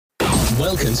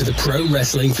Welcome to the Pro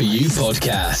Wrestling For You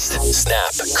podcast.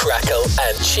 Snap, crackle,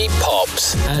 and cheap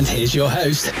pops. And here's your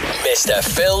host, Mr.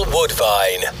 Phil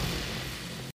Woodvine.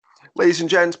 Ladies and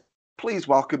gents, please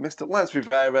welcome Mr. Lance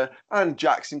Rivera and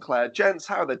Jack Sinclair. Gents,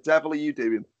 how the devil are you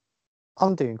doing?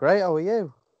 I'm doing great. How are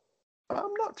you?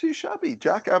 I'm not too shabby.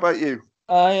 Jack, how about you?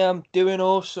 I am doing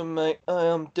awesome, mate. I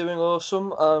am doing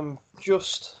awesome. I'm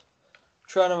just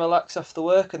trying to relax after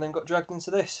work and then got dragged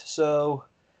into this. So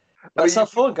let's have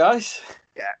fun, guys.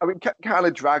 Yeah, I mean, kind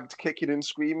of dragged, kicking and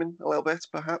screaming a little bit,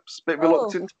 perhaps. Bit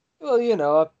reluctant. Well, you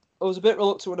know, I was a bit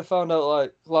reluctant when I found out,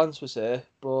 like, Lance was here,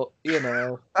 but, you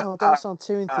know. Oh, don't sound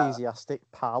too enthusiastic,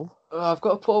 pal. I've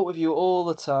got to put up with you all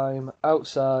the time,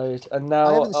 outside, and now...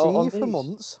 I haven't seen you for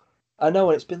months. I know,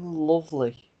 and it's been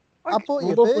lovely. I bought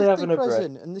you a birthday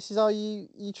present, and this is how you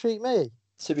treat me.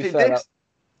 To be fair,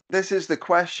 this is the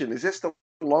question. Is this the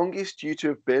longest you two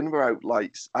have been without,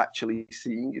 like, actually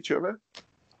seeing each other?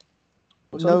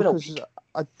 No, because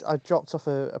I dropped off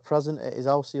a present at his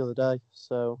house the other day,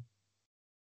 so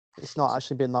it's not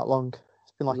actually been that long.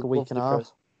 It's been like a week and a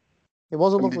half. It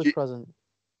was a lovely present.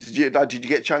 Did you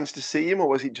get a chance to see him, or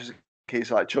was he just a case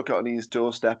of, like, chuck it on his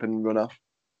doorstep and run off?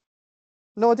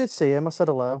 No, I did see him. I said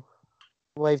hello.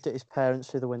 Waved at his parents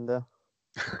through the window.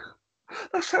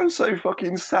 That sounds so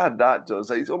fucking sad, that does.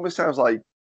 It almost sounds like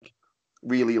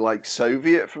really like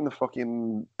Soviet from the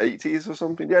fucking 80s or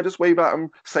something. Yeah, just wave at him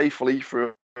safely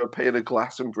for a pane of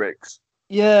glass and bricks.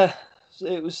 Yeah,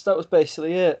 that was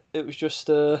basically it. It was just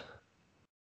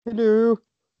hello.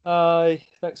 Hi,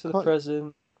 thanks for the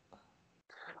present.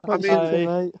 I mean,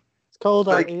 mate. It's cold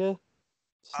out here.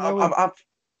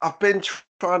 I've been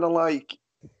trying to, like,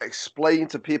 explain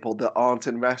to people that aren't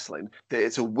in wrestling that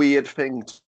it's a weird thing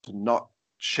to not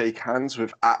shake hands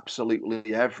with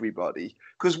absolutely everybody,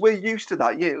 because we're used to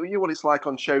that. You know what it's like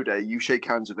on show day. You shake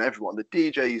hands with everyone, the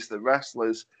DJs, the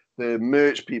wrestlers, the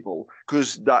merch people,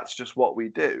 because that's just what we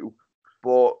do.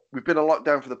 But we've been in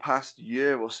lockdown for the past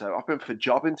year or so. I've been for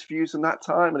job interviews in that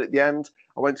time, and at the end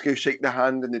I went to go shake their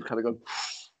hand and they'd kind of gone,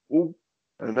 oh,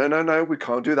 no, we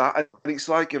can't do that. And it's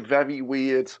like a very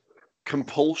weird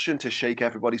compulsion to shake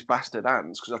everybody's bastard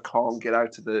hands because I can't get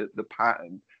out of the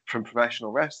pattern from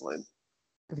professional wrestling.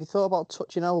 Have you thought about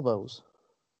touching elbows?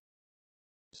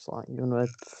 It's like you're gonna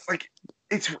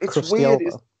it's weird.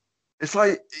 It's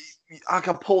like I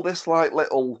can pull this like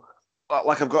little,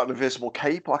 like I've got an invisible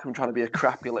cape, like I'm trying to be a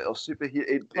crappy little superhero.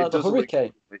 It the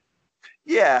hurricane.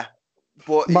 Yeah,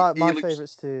 but my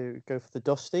favourite's to go for the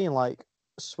dusty and like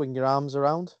swing your arms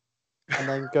around and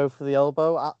then go for the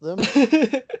elbow at them.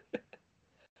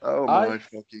 Oh my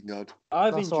fucking god!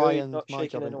 I've enjoyed not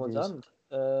shaking anyone's hand.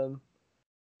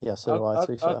 Yeah, so do I.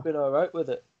 I've been alright with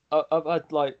it. I've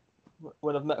had, like,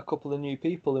 when I've met a couple of new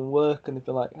people in work and they've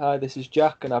been like, "Hi, this is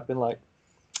Jack," and I've been like,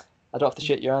 "I don't have to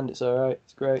shake your hand. It's alright.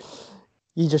 It's great."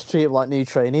 You just treat them like new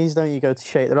trainees, don't you? Go to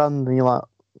shake their hand and you're like,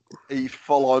 he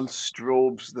full on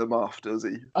strobes them off, does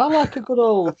he? I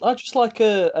just like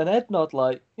an head nod,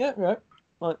 like, yeah, right.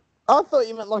 Like, I thought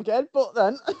you meant like headbutt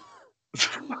then.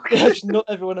 Yeah, just not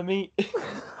everyone I meet.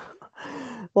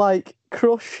 Like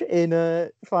Crush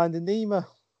in Finding Nemo.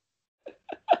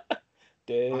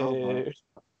 Dude.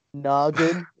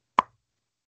 Noggin.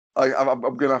 I'm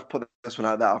going to have to put this one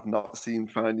out there. I've not seen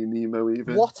Finding Nemo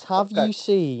either. What have you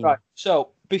seen? Right,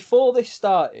 so before this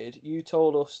started, you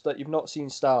told us that you've not seen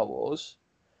Star Wars.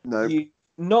 No. You've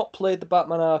not played the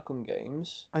Batman Arkham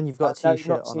games. And you've got a t-shirt you've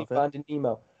not on seen of it. Finding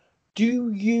Nemo.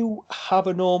 Do you have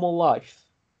a normal life?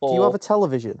 Do you have a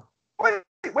television?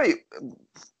 Wait.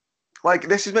 Like,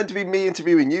 this is meant to be me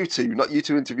interviewing you two, not you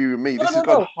two interviewing me. No, this has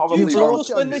gone horribly You told wrong.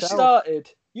 us when this started.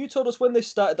 You told us when this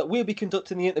started that we'll be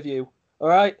conducting the interview. All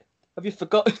right? Have you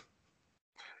forgotten?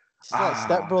 It's like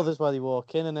Step Brothers where they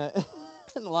walk in, and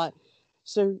and like,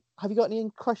 so have you got any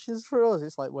questions for us?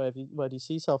 It's like, where do you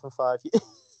see yourself in 5 years?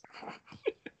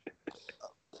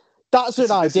 That's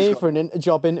an idea for a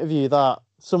job interview. That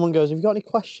someone goes, "Have you got any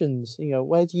questions?" You go,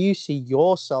 "Where do you see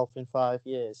yourself in 5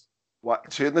 years?"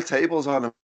 What? Turn the tables on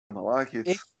him. I like it.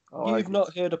 If you've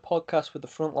not heard a podcast with the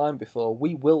Frontline before,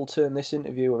 we will turn this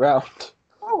interview around.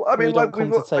 Oh, I mean, we don't come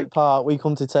to take part. We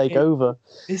come to take over.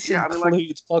 This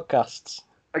includes podcasts.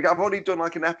 Like, I've already done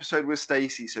like an episode with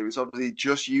Stacey, so it's obviously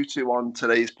just you two on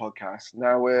today's podcast.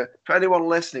 Now, for anyone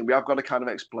listening, we have got to kind of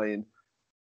explain.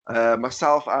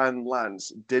 Myself and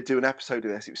Lance did do an episode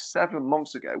of this. It was 7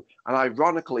 months ago, and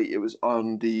ironically, it was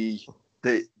on the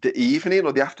evening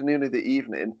or the afternoon of the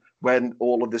evening when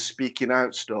all of the speaking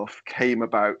out stuff came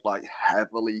about, like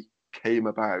heavily came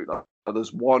about. Like,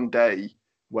 there's one day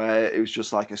where it was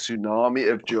just like a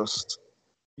tsunami of just,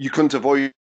 you couldn't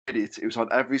avoid it. It was on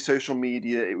every social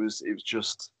media. It was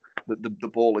just the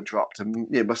ball had dropped. And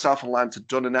myself and Lance had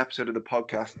done an episode of the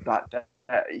podcast that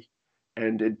day,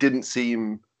 and it didn't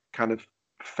seem kind of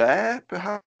fair,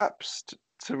 perhaps,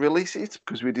 to release it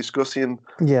because we're discussing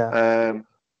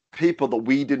people that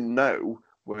we didn't know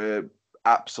were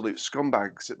absolute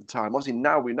scumbags at the time. Obviously,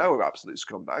 now we know we're absolute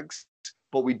scumbags,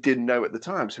 but we didn't know at the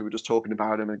time, so we were just talking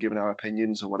about them and giving our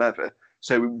opinions or whatever.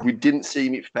 So we didn't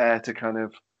seem it fair to kind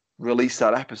of release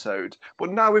that episode.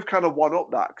 But now we've kind of one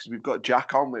up that because we've got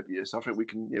Jack on with you, so I think we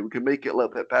can make it a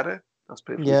little bit better. That's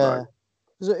perfectly fine.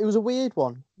 It was a weird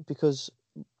one because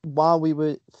while we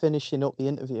were finishing up the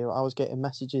interview, I was getting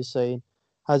messages saying,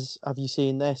 "Have you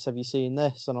seen this? Have you seen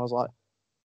this?" And I was like,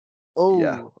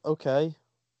 "Oh, okay,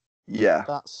 yeah,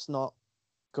 that's not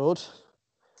good."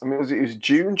 I mean, it was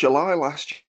June, July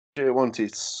last year, wasn't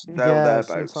it?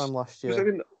 Thereabouts. Sometime last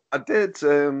year. I did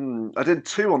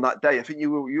 2 on that day. I think you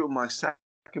were my second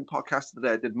podcast of the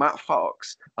day. I did Matt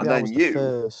Fox, and then was you. The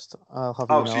first. I'll have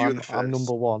so you were the first. I'm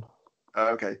number one.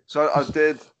 Okay, so I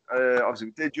did. Obviously,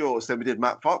 we did yours. Then we did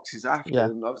Matt Fox's after,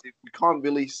 and obviously we can't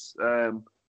release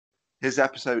his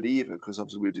episode either because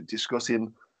obviously we were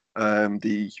discussing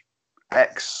the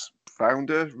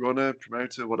ex-founder, runner,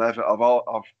 promoter, whatever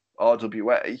of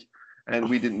RWA, and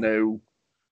we didn't know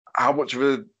how much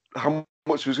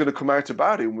was going to come out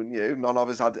about him when none of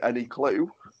us had any clue.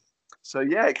 So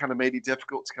it kind of made it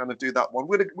difficult to kind of do that one.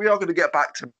 We are going to get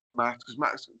back to Matt because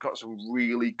Matt's got some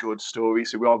really good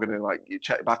stories. So we are going to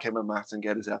check back in with Matt and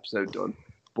get his episode done.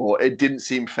 But it didn't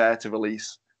seem fair to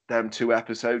release them 2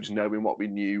 episodes knowing what we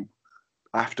knew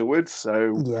afterwards.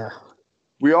 So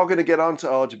we are going to get on to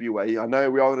RWA. I know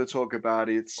we are going to talk about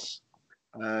it,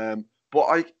 but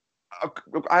I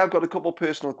have got a couple of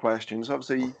personal questions.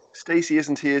 Obviously, Stacey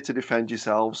isn't here to defend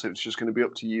yourself, so it's just going to be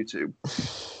up to you two.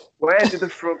 Where did the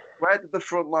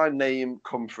Frontline name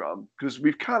come from? Because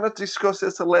we've kind of discussed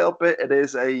this a little bit. It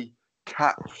is a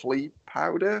cat flea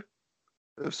powder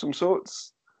of some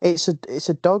sorts. It's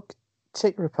a dog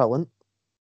tick repellent.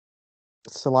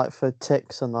 So for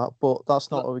ticks and that, but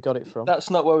that's not where we got it from. That's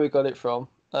not where we got it from.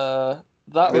 That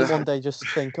was one day just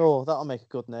think, oh, that'll make a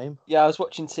good name. Yeah, I was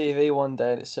watching TV one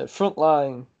day and it said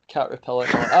Frontline cat repellent.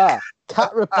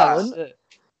 Cat repellent.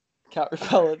 Cat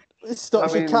repellent. It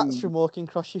stops your cats from walking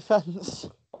across your fence.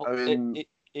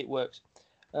 It works.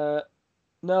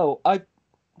 No,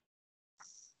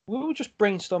 we were just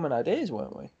brainstorming ideas,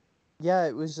 weren't we? Yeah,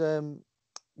 it was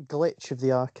Glitch of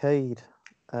the Arcade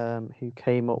who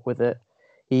came up with it.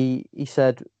 He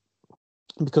said,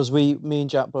 because me and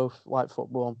Jack both like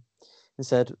football, and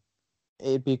said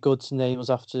it'd be good to name us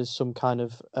after some kind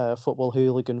of football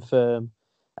hooligan firm,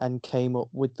 and came up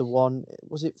with the one.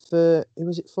 Was it for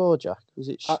Jack? Was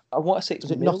it? I want to say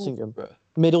it Nottingham?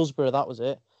 Middlesbrough. That was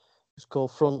it. It was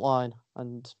called Frontline,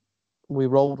 and we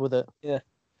rolled with it. Yeah,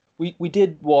 we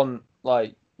did one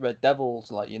like Red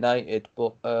Devils, like United,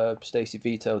 but Stacey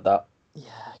vetoed that.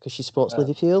 Yeah, because she supports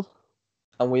Liverpool.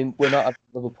 And we're not having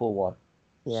Liverpool one.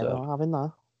 Yeah, we're not having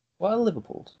that. What are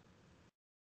Liverpool's?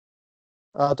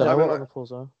 I don't know what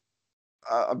Liverpool's are.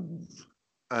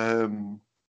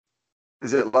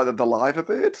 Is it like the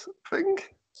Liverbird thing?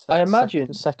 I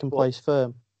imagine second place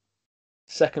firm.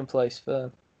 Second place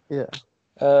firm. Yeah.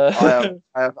 I'm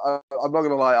not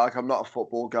gonna lie. I'm not a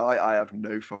football guy. I have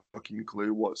no fucking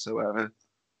clue whatsoever.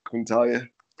 Couldn't tell you.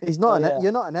 He's not.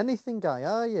 You're not an anything guy,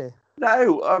 are you?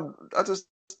 No, I just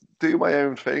do my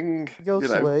own thing. You go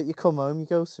to work, you come home, you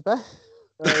go to bed.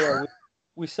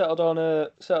 We settled on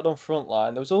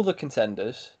Frontline. There was other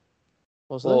contenders.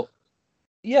 Was there?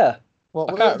 Yeah.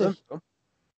 What? I can't remember.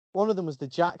 One of them was the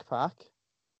Jack Pack.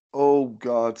 Oh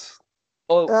God.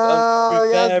 Oh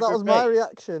yes, that was my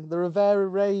reaction. The Rivera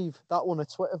Rave. That won a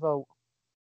Twitter vote.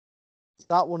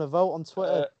 That won a vote on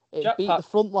Twitter. It beat the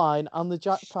Frontline and the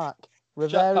Jack Pack.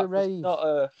 Rivera Rave. Not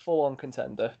a full-on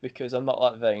contender because I'm not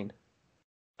that vain.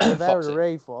 Rivera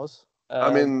Rave was.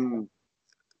 I mean,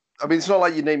 it's not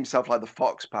like you name yourself like the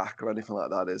Fox Pack or anything like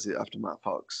that, is it? After Matt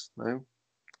Fox, no.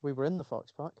 We were in the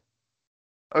Fox Pack.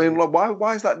 I mean,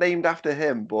 why is that named after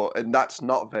him? And that's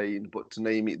not vain. But to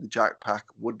name it the Jack Pack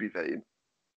would be vain.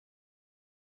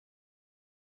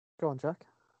 Go on, Jack.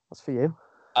 That's for you.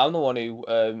 I'm the one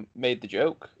who made the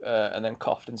joke and then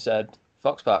coughed and said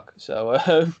Fox Pack. So.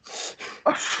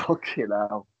 Fucking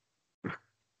hell.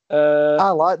 I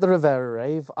like the Rivera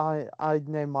Rave. I'd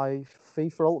name my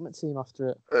FIFA Ultimate Team after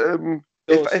it.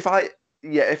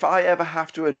 If I ever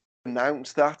have to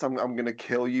announce that, I'm going to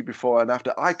kill you before and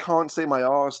after. I can't say my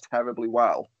R's terribly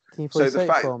well. Can you please say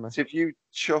it for me? If you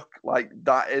chuck like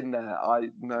that in there, I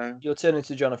know. You're turning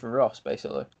to Jonathan Ross,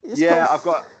 basically. I've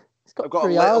got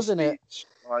 3 R's in it.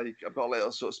 like I've got a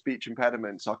little sort of speech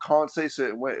impediment, so I can't say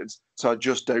certain words, so I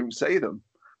just don't say them.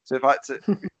 So if I had to,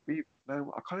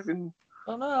 no, I can't even.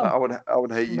 Oh no! I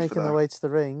would hate you for Making that. their way to the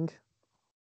ring.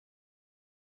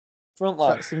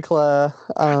 Frontline. Jack Sinclair.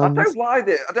 I don't like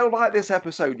it. I don't like this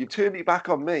episode. You turned it back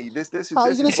on me. This is. How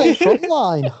are you going to say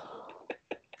Frontline?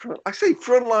 I say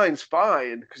Frontline's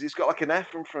fine because it's got like an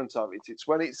F in front of it. It's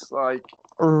when it's like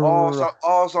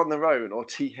R's on their own or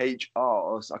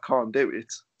THRs. I can't do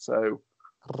it. So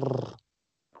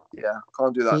yeah, I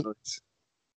can't do that noise.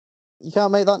 You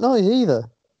can't make that noise either.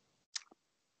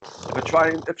 If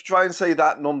I try and say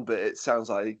that number, it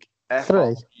sounds like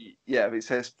Three. Yeah, it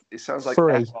sounds like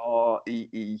Three.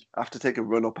 FREE. I have to take a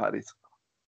run up at it.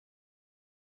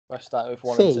 I start with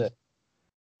 1 and 2.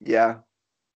 Yeah.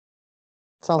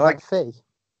 Sounds like fee.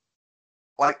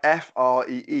 Like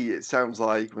FREE, it sounds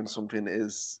like when something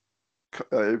is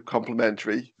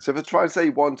complimentary. So if I try and say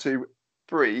 1, 2,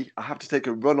 3, I have to take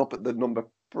a run up at the number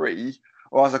 3,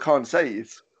 or as I can't say it.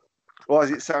 Or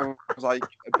as it sounds like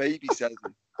a baby says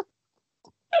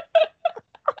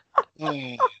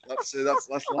it.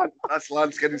 That's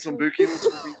Lance getting some bookings.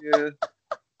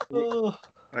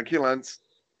 Thank you, Lance.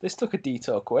 This took a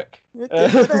detour quick.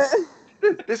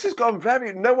 This has gone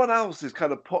very. No one else has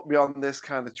kind of put me on this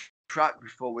kind of track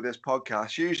before with this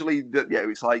podcast. Usually,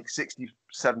 it's like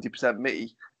 60-70%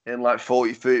 me and like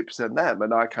 40-30% them,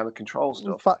 and I kind of control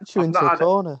stuff. Backed you into a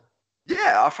corner.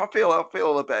 Yeah, I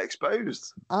feel a bit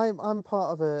exposed. I'm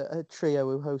part of a trio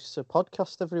who hosts a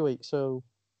podcast every week, so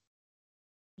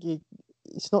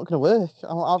it's not going to work.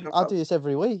 I'll do this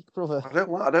every week, brother.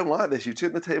 I don't like this. You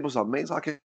turn the tables on me. It's like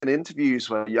an interview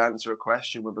where you answer a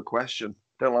question with a question.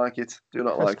 Don't like it. Do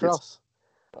not like it.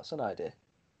 That's an idea.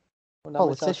 Well,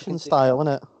 politician style,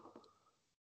 isn't it?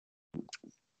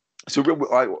 So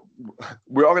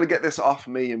we're all going to get this off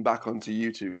me and back onto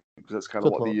YouTube because that's kind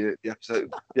of what the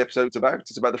episode's about.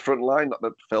 It's about the front line, not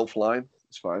the filth line.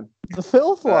 It's fine. The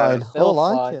filth line. I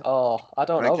like it. Oh, I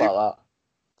don't know about that.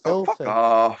 Oh, fuck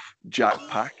off, Jack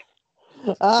Pack.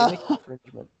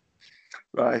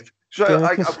 Right. So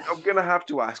I'm going to have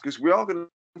to ask because we are going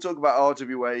to talk about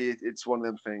RWA. It's one of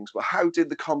them things. But how did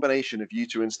the combination of you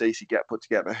two and Stacey get put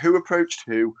together? Who approached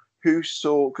who? Who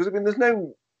saw? Because I mean, there's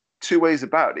no two ways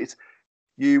about it.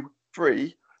 You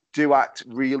three do act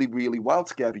really, really well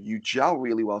together. You gel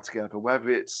really well together. Whether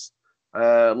it's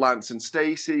Lance and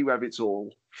Stacey, whether it's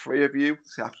all three of you.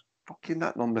 See, I'm fucking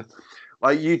that number.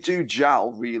 Like you do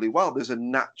gel really well. There's a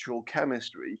natural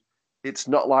chemistry. It's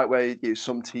not like where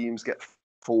some teams get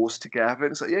forced together.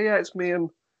 And it's like, yeah, it's me and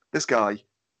this guy.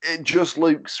 It just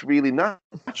looks really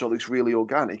natural. Looks really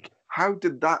organic. How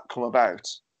did that come about?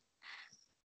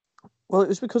 Well, it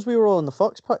was because we were all in the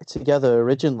Fox Pack together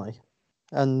originally,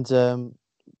 and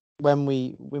when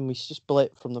we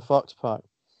split from the Fox Pack,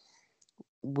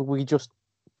 we just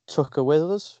took her with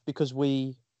us because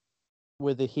we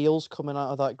were the heels coming out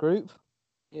of that group.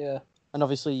 Yeah, and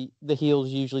obviously the heels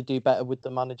usually do better with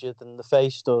the manager than the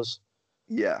face does.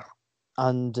 Yeah,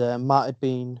 and Matt had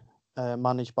been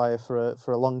managed by her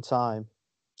for a long time,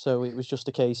 so it was just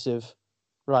a case of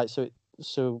right.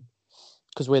 So.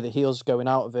 Because we're the heels going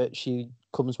out of it, she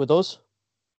comes with us.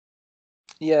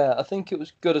 Yeah, I think it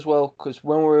was good as well, because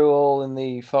when we were all in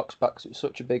the Fox Packs, it was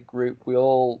such a big group, we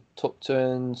all took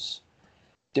turns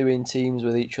doing teams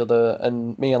with each other,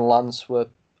 and me and Lance were,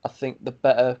 I think, the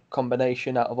better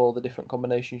combination out of all the different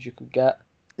combinations you could get.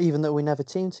 Even though we never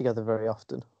teamed together very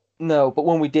often. No, but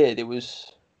when we did, it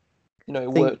was,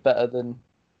 it worked better than...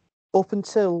 Up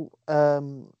until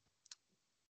when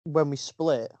we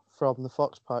split from the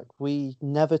Fox Pack, we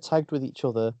never tagged with each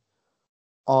other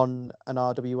on an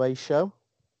RWA show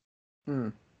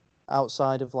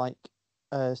outside of like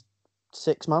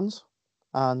 6 months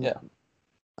and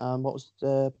what was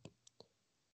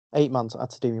 8 months. I had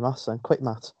to do my maths then. Quick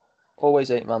maths. Always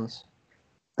 8 months.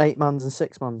 8 months and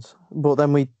 6 months. But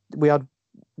then we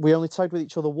only tagged with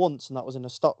each other once, and that was in a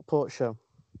Stockport show.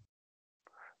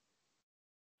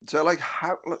 So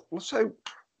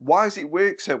why does it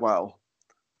work so well?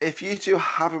 If you two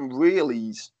haven't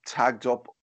really tagged up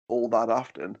all that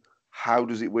often, how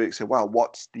does it work so well?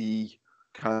 What's the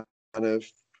kind of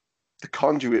the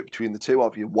conduit between the two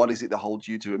of you? What is it that holds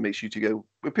you two and makes you two go,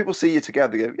 when people see you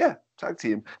together, they go, yeah, tag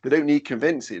team. They don't need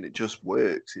convincing. It just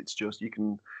works. It's just, you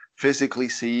can physically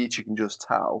see it. You can just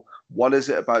tell. What is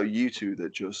it about you two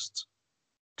that just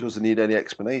doesn't need any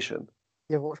explanation?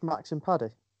 You ever watched Max and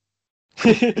Paddy?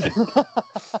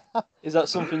 Is that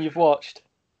something you've watched?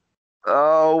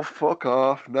 Oh, fuck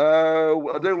off.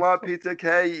 No, I don't like Peter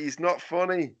Kay. He's not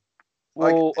funny.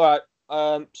 Well, all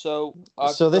right. So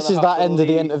this is that end of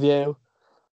the interview.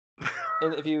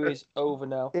 Interview is over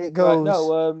now. It goes. Right,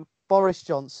 no, Boris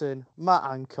Johnson, Matt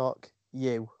Hancock,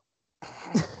 you.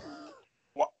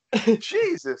 What?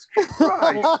 Jesus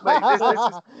Christ,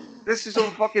 mate! This is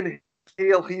some fucking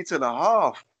heel heat and a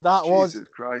half. Jesus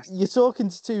Christ! You're talking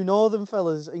to two northern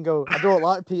fellas and go, I don't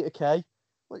like Peter Kay.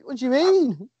 What do you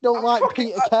mean? Don't like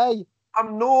Peter Kay?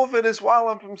 I'm northern as well.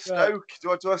 I'm from Stoke.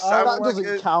 Do I sound that like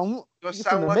doesn't count. Do I You're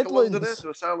sound from like the a Londoner? Midlands. Do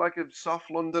I sound like a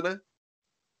soft Londoner?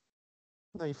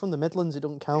 No, you're from the Midlands. It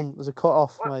don't count. There's a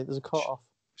cut-off, mate. There's a cut-off.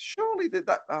 Surely did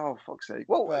that. Oh, fuck's sake.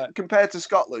 Well, compared to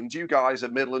Scotland, you guys are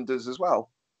Midlanders as well.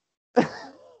 That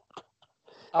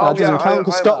doesn't count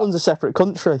because Scotland's a separate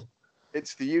country.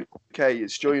 It's the UK.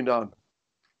 It's joined on.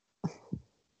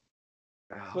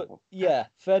 But yeah,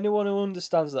 for anyone who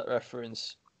understands that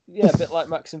reference, yeah, a bit like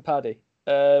Max and Paddy.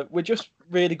 We're just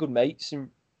really good mates,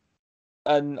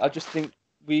 and I just think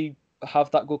we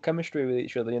have that good chemistry with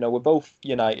each other. You know, we're both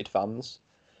United fans.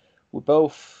 We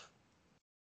both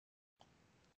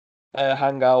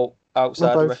hang out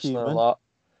outside of wrestling a lot.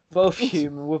 Both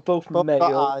human. We're both male.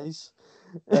 Eyes.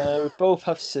 We both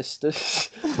have sisters.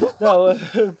 No,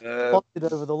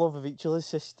 bonded over the love of each other's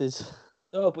sisters.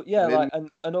 No, but yeah, like,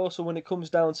 and also when it comes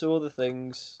down to other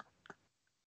things,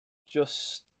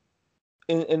 just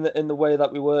in the way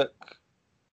that we work.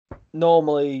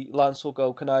 Normally, Lance will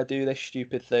go, "Can I do this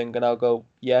stupid thing?" And I'll go,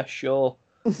 "Yeah, sure."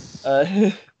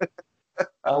 And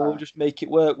we'll just make it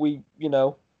work. We,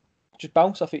 just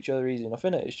bounce off each other easy enough,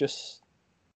 innit? It's just.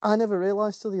 I never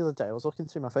realised till the other day. I was looking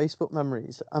through my Facebook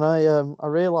memories, and I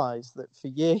realised that for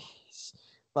years,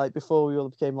 like before we all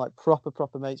became like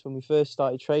proper mates when we first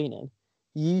started training,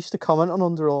 you used to comment on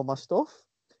under all my stuff.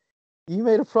 You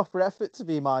made a proper effort to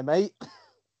be my mate,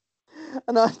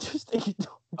 and I just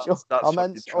ignored your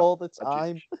comments all the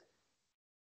time.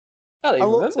 I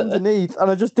looked underneath, and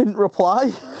I just didn't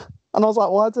reply. And I was like,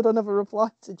 why did I never reply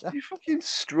to Jack? You fucking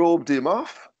strobed him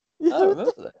off. Yeah. I don't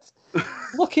remember that.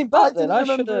 Looking back then, I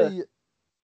should have...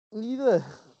 Neither.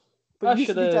 But I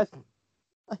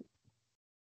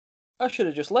should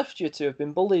have just left you to have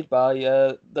been bullied by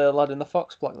the lad in the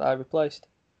Fox plaque that I replaced.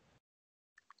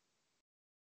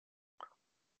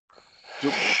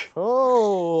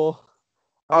 Oh...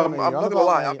 I'm not gonna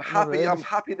lie. I'm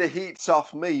happy the heat's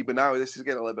off me, but now this is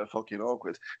getting a little bit fucking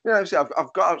awkward. See,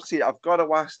 I've got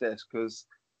to ask this because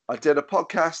I did a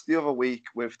podcast the other week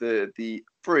with the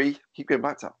free. Keep going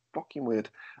back to that fucking weird.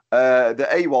 The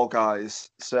AWOL guys.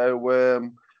 So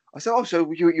I said, "Oh,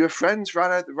 so you were friends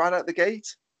ran out the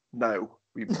gate?" No,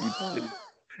 we didn't.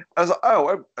 I was like,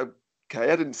 "Oh,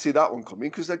 okay." I didn't see that one coming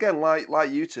because again, like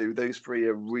you two, those three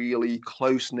are really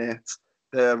close knit.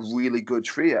 They're a really good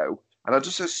trio. And I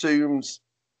just assumed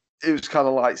it was kind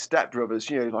of like stepbrothers,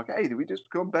 like, hey, did we just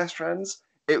become best friends?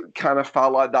 It kind of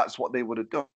felt like that's what they would have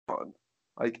done.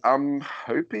 Like, I'm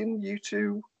hoping you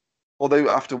two, although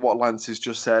after what Lance has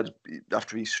just said,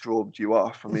 after he strobed you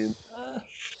off, I mean...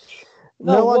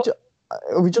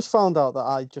 we just found out that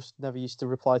I just never used to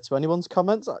reply to anyone's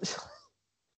comments, actually.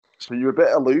 So you're a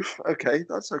bit aloof? Okay,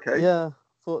 that's okay. Yeah,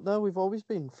 but no, we've always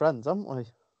been friends, haven't we?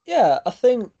 Yeah, I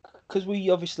think... Because we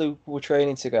obviously were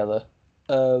training together,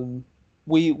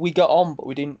 we got on, but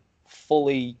we didn't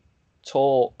fully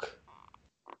talk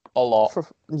a lot.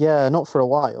 Not for a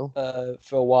while.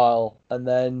 For a while, and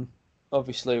then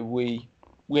obviously we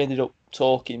ended up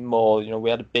talking more. We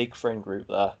had a big friend group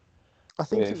there. I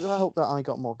think it helped that I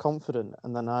got more confident,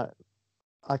 and then I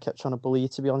kept trying to bully you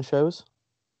to be on shows.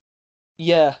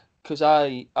 Yeah, because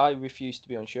I refused to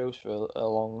be on shows for a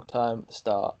long time at the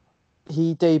start.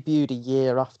 He debuted a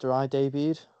year after I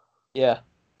debuted. Yeah,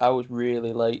 I was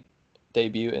really late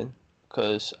debuting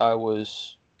because I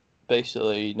was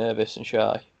basically nervous and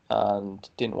shy and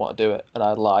didn't want to do it. And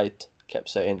I lied, kept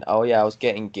saying, "Oh yeah, I was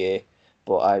getting gear,"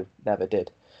 but I never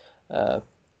did. And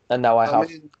now I have.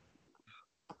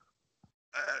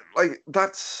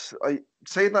 That's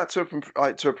saying that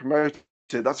to a promoter.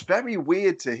 That's very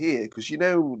weird to hear because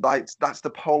that's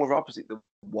the polar opposite of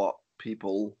what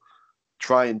people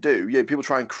try and do. Yeah, people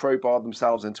try and crowbar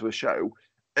themselves into a show.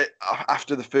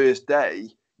 After the first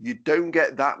day, you don't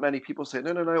get that many people saying,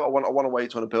 no, I want to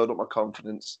wait, I want to build up my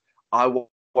confidence. I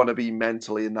want to be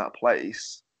mentally in that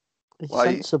place. It's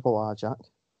sensible, Jack.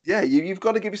 Yeah, you've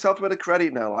got to give yourself a bit of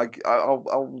credit now. Like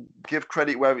I'll give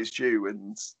credit where it's due,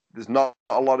 and there's not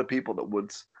a lot of people that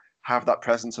would have that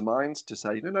presence of mind to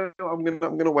say, no, I'm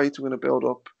gonna wait, I'm gonna build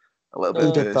up a little bit.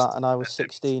 I did that, and I was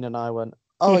 16, and I went,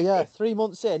 oh yeah, 3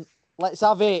 months in. Let's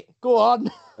have it. Go on.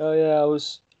 Oh yeah, I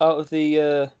was out of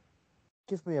the.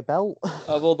 Give me a belt.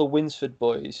 Of all the Winsford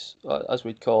boys, as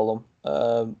we'd call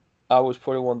them, I was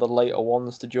probably one of the later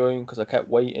ones to join because I kept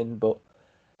waiting. But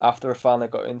after I finally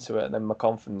got into it, and then my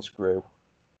confidence grew,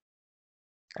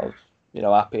 I was,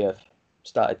 happy I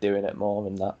started doing it more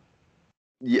than that.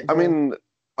 Yeah, I mean,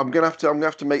 I'm gonna have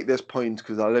to make this point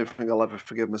because I don't think I'll ever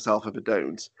forgive myself if I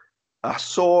don't. I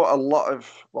saw a lot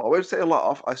of, well, I won't say a lot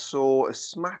of. I saw a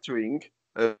smattering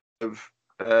of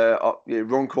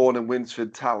Runcorn and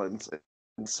Winsford talent,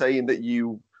 and saying that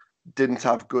you didn't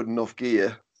have good enough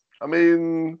gear. I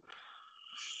mean,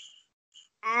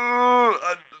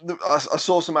 I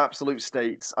saw some absolute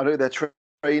states. I know they're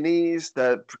trainees,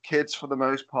 they're kids for the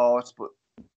most part, but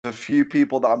a few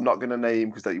people that I'm not going to name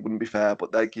because that wouldn't be fair,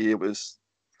 but their gear was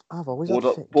I've always had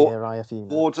fit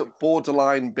gear,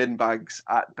 borderline bin bags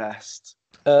at best.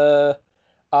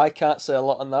 I can't say a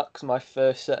lot on that because my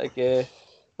first set of gear,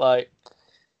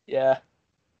 yeah.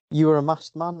 You were a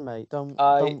masked man, mate. Don't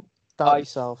doubt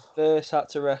yourself. I first had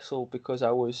to wrestle because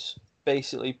I was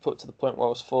basically put to the point where I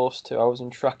was forced to. I was in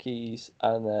trackies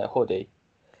and a hoodie.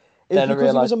 It was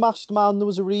because he was a masked man. There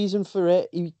was a reason for it.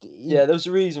 Yeah, there was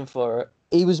a reason for it.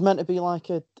 He was meant to be like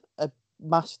a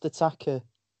masked attacker.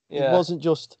 Yeah. It wasn't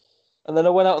just. And then I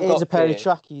went out and got a pair of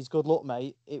trackies. Good luck,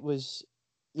 mate. It was.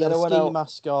 He had a ski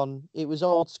mask on. It was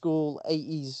old school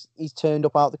 80s. He's turned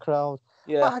up out the crowd.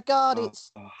 Yeah. My God,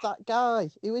 it's that guy.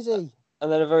 Who is he?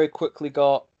 And then I very quickly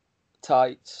got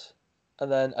tights.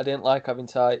 And then I didn't like having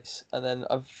tights. And then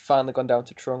I've finally gone down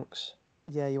to trunks.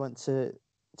 Yeah, you went to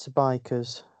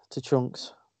bikers, to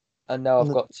trunks. And now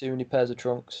I've got too many pairs of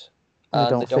trunks. And they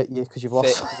don't fit you because you've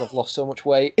lost. Because I've lost so much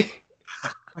weight.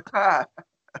 I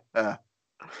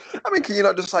mean, can you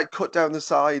not just like cut down the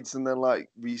sides and then like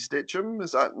restitch them?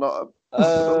 Is that not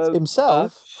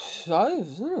himself?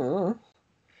 Well,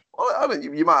 I don't.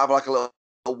 You might have like a little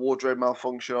wardrobe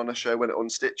malfunction on a show when it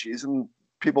unstitches, and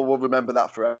people will remember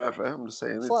that forever. I'm just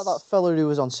saying. It's like that fella who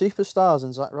was on Superstars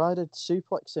and Zack Ryder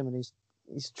suplexed him, and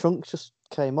his trunks just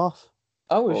came off.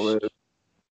 Oh,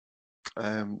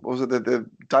 was it the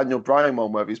Daniel Bryan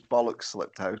one where his bollocks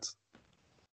slipped out?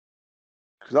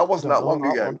 Because that wasn't that long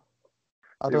ago.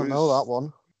 I don't know that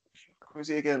one. Who was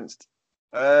he against?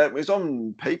 It was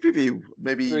on pay-per-view,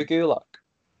 maybe. Drew Gulak.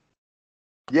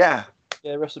 Yeah.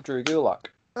 Yeah, wrestled Drew Gulak.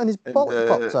 And his bollocks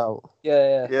popped out.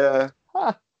 Yeah.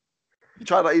 Ha. He was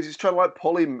trying to like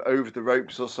pull him over the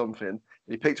ropes or something. And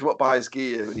he picked him up by his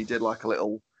gear and he did like a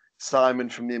little Simon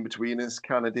from the In-Betweeners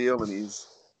kind of deal, and his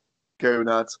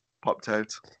gonads popped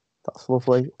out. That's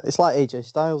lovely. It's like AJ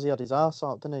Styles. He had his arse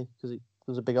out, didn't he? Because there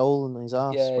was a big hole in his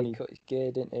arse. Yeah, he cut his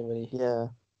gear, didn't he? Yeah.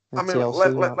 I mean,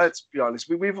 let's be honest.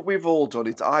 We've all done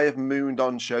it. I have mooned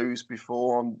on shows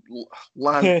before on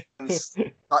lands.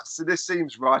 This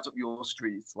seems right up your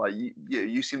street. Like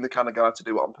you seem the kind of guy to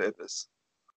do it on purpose.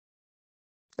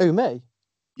 Who, me?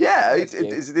 Yeah.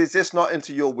 Is this not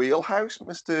into your wheelhouse,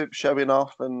 Mr. Showing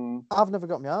Off? And I've never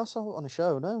got my arse out on a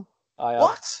show. No. I have.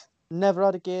 What? Never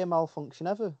had a gear malfunction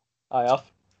ever. I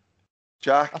have.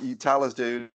 Jack, you tell us,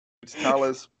 dude. Tell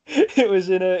us. It was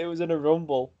in a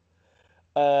rumble.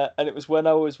 And it was when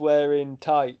I was wearing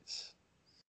tights,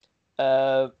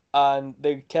 and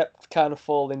they kept kind of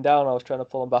falling down. I was trying to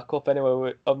pull them back up.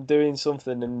 Anyway, I'm doing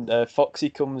something, and Foxy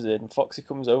comes in. Foxy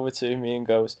comes over to me and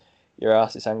goes, "Your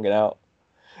ass is hanging out."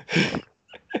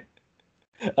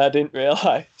 I didn't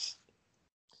realise.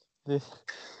 It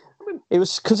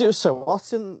was because it was so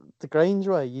hot in the Grange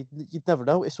way. You'd never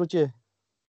notice, would you?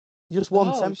 Just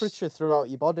one temperature throughout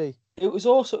your body. It was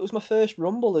my first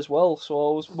rumble as well,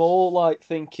 so I was more like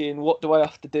thinking, what do I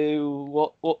have to do?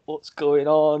 What's going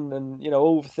on? And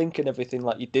overthinking everything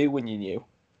like you do when you're new.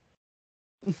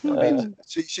 I mean,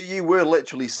 so you were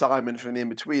literally Simon from the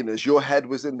In-Betweeners. Your head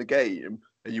was in the game,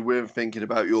 and you weren't thinking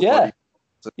about your body.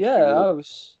 Yeah, I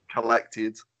was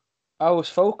collected. I was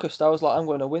focused. I was like, I'm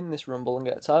going to win this rumble and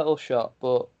get a title shot.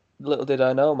 But little did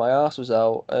I know, my arse was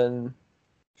out, and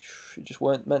it just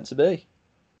weren't meant to be.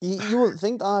 You wouldn't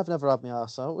think that I've never had my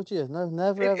arse out, would you? No,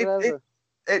 never, ever.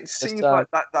 It seems like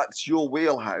that's your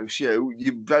wheelhouse.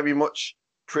 You're very much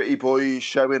pretty boy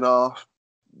showing off.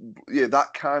 Yeah,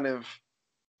 that kind of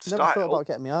style. Never thought about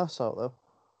getting my arse out though.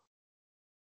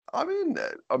 I mean,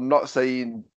 I'm not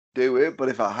saying do it, but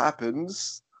if it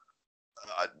happens,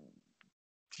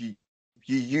 you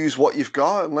use what you've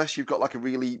got, unless you've got like a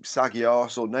really saggy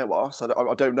arse or no arse.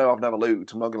 I don't know. I've never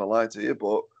looked. I'm not going to lie to you,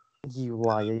 but. You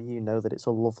liar! You know that it's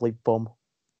a lovely bum.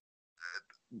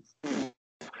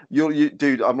 You,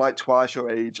 dude. I'm like twice your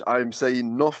age. I'm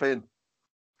saying nothing.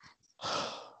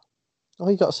 All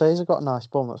you got to say is I've got a nice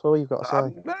bum. That's all you've got to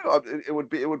say. No, it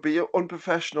would be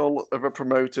unprofessional of a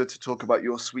promoter to talk about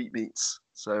your sweetmeats.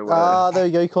 So there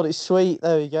you go. You called it sweet.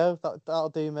 There you go. That'll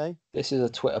do me. This is a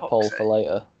Twitter poll for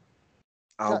later.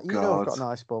 Oh Jack, you know I've got a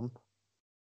nice bum.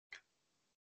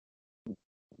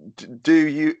 do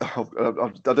you? Oh, I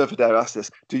don't know if I dare ask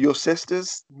this. Do your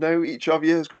sisters know each of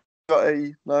you has got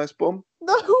a nice bum?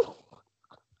 No.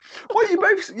 Well, you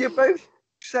both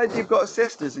said you've got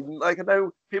sisters, and like I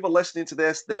know people listening to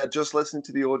this, they're just listening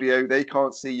to the audio. They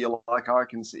can't see you like I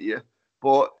can see you.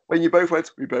 But when you both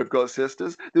went, we both got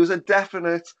sisters. There was a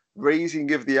definite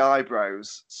raising of the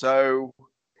eyebrows. So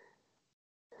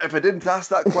if I didn't ask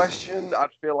that question,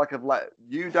 I'd feel like I've let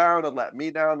you down, I'd let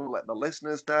me down, I'd let the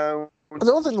listeners down. I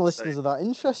don't think the listeners are that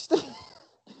interested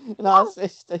in our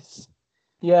sisters.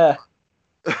 Yeah.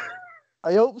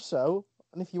 I hope so.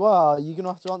 And if you are, you're going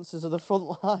to have to answer to the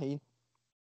front line.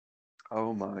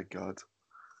 Oh my God.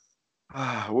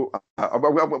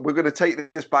 We're going to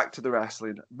take this back to the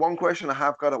wrestling. One question I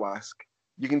have got to ask.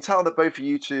 You can tell that both of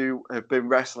you two have been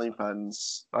wrestling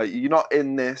fans. You're not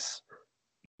in this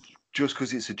just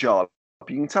because it's a job.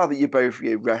 You can tell that you're both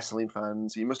wrestling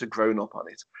fans. You must have grown up on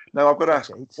it. Now, I've got to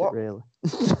ask, what? Really?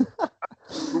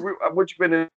 Once you've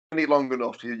been in it long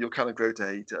enough, you'll kind of grow to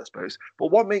hate it, I suppose. But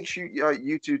what makes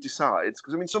you two decide?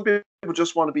 Because, I mean, some people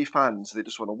just want to be fans. They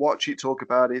just want to watch it, talk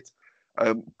about it,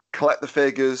 collect the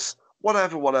figures,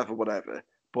 whatever.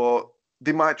 But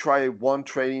they might try one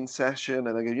training session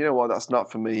and they go, you know what, that's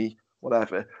not for me,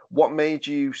 whatever. What made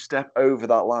you step over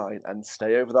that line and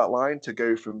stay over that line to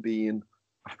go from being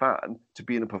a fan to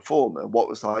being a performer? What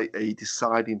was like a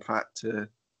deciding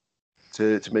factor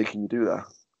to making you do that?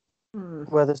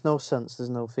 Where there's no sense,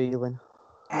 there's no feeling.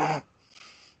 I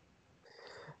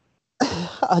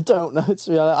don't know. To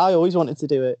be honest, I always wanted to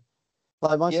do it.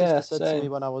 Like my sister said to me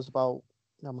when I must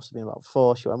have been about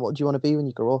 4. She went, "What do you want to be when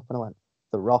you grow up?" And I went,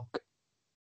 "The Rock."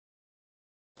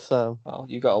 So. Well,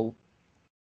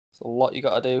 it's a lot you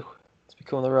got to do to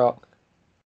become The Rock.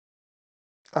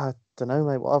 I don't know,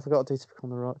 mate. What have I got to do to become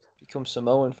The Rock? Become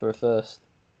Samoan for a first.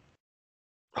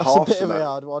 That's a bit of a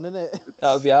hard one, isn't it?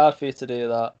 That would be hard for you to do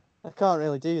that. I can't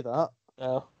really do that.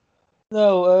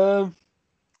 No.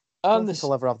 I don't think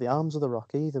I'll ever have the arms of The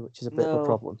Rock either, which is a bit of a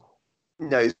problem.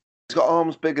 No, he's got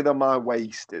arms bigger than my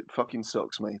waist. It fucking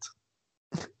sucks, mate.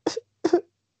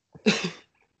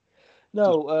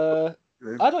 No,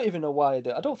 I don't even know why I do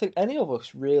it. I don't think any of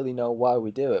us really know why we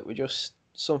do it. We're just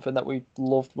something that we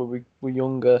loved when we were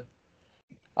younger.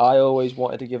 I always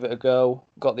wanted to give it a go,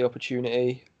 got the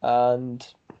opportunity, and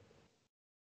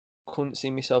couldn't see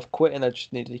myself quitting. I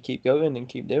just needed to keep going and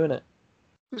keep doing it.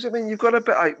 Because I mean, you've got a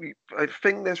bit. I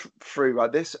think this through.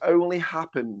 Like, this only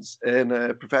happens in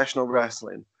professional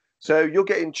wrestling. So you're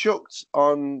getting chucked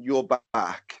on your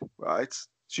back, right?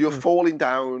 So you're falling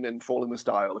down and falling with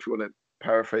style. If you want to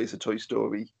paraphrase a Toy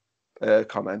Story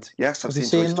comment, yes, I've seen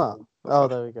Toy Story. Oh,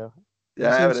 there we go.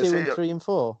 Yeah, have you seen 2 and 3 and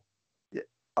 4? Yeah,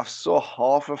 I saw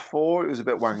half of 4. It was a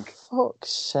bit wank. Fuck's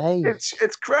sake!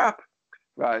 It's crap,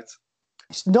 right?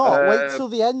 It's not. Wait till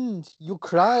the end. You'll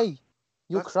cry.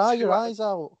 You'll cry your eyes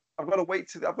out. I've got to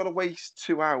waste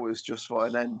 2 hours just for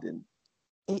an ending.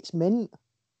 It's mint,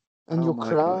 and you'll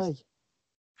cry. God.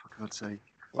 For God's sake!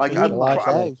 Like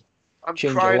I'm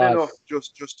crying enough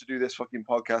just to do this fucking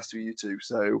podcast with you two.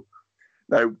 So,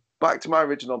 no, back to my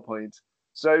original point.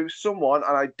 So someone,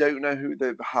 and I don't know who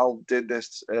the hell did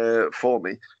this for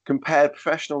me, compared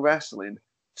professional wrestling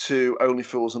to Only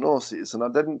Fools and Horses, and I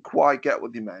didn't quite get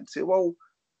what they meant. So, well,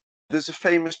 there's a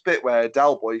famous bit where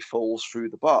Del Boy falls through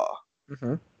the bar.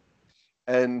 Mm-hmm.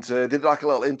 And did like a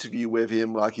little interview with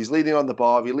him. Like, he's leaning on the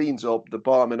bar, he leans up, the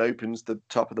barman opens the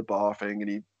top of the bar thing, and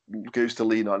he goes to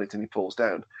lean on it and he falls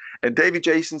down. And David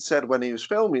Jason said when he was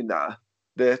filming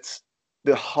that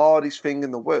the hardest thing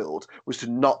in the world was to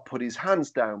not put his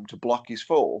hands down to block his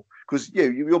fall, because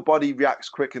your body reacts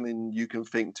quicker than you can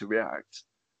think to react.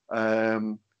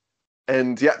 And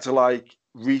he had to like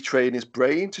retrain his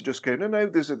brain to just go, no,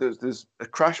 there's a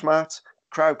crash mat,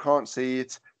 crowd can't see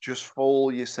it, just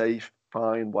fall, you're safe,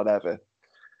 fine, whatever.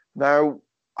 Now,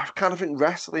 I kind of think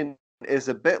wrestling is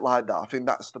a bit like that. I think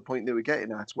that's the point they were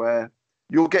getting at, where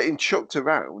you're getting chucked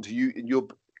around. You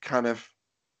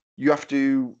have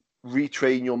to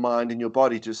retrain your mind and your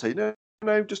body to say,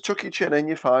 no, just tuck your chin in,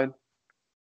 you're fine.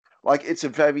 Like, it's a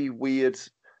very weird,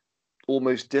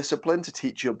 almost discipline to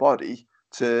teach your body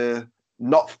to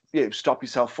not stop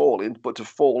yourself falling, but to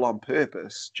fall on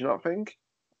purpose. Do you not think?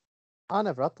 I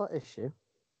never had that issue.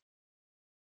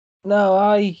 No,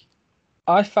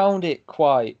 I found it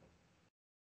quite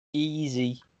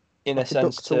easy in a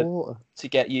sense to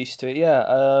get used to it.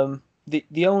 Yeah.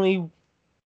 The only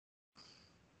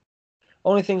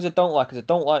things I don't like is I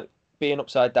don't like being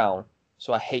upside down,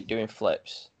 so I hate doing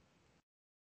flips.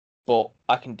 But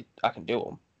I can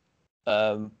do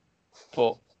them.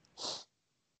 But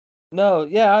No,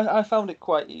 yeah, I found it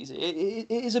quite easy.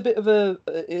 It is a bit of a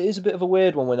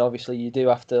weird one when obviously you do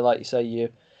have to, like you say, you're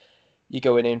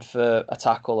going in for a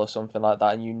tackle or something like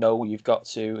that, and you know you've got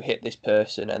to hit this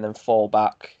person and then fall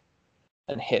back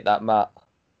and hit that mat.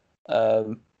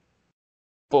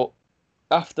 But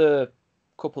after a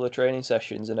couple of training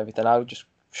sessions and everything, I was just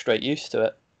straight used to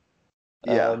it.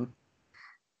 Yeah.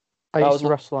 I used to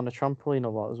wrestle on a trampoline a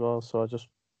lot as well, so I just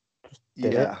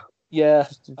did it. Yeah.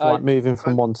 Just like moving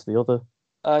from one to the other.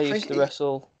 I used to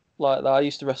wrestle like that. I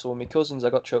used to wrestle with my cousins. I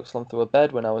got chokeslammed through a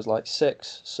bed when I was like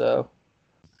 6, so...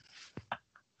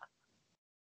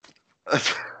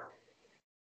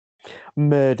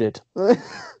 Murdered.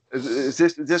 Is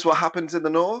this what happens in the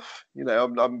north? You know,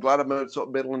 I'm glad I'm a sort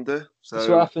of Midlander. So that's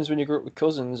what happens when you grow up with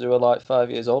cousins who are like 5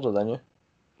 years older than you.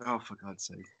 Oh, for God's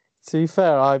sake! To be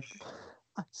fair, I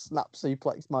snap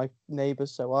suplexed my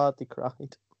neighbours so hard they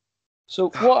cried. So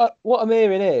what I'm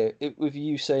hearing here with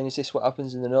you saying is this what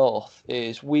happens in the north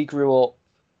is we grew up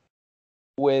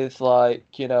with like,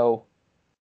 you know,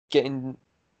 getting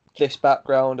this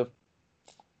background of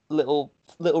little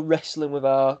wrestling with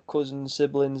our cousins,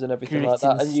 siblings, and everything like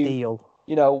that. And you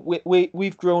know,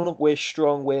 we've grown up. We're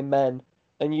strong. We're men.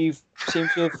 And you've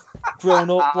seemed to have grown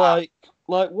up like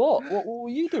what? What were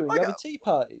you doing? You having tea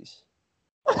parties?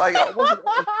 Like I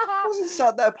wasn't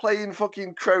sat there playing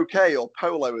fucking croquet or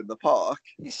polo in the park.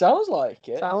 It sounds like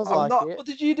it. Sounds like it. What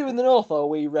did you do in the north? Oh,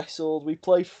 we wrestled. We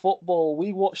played football.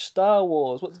 We watched Star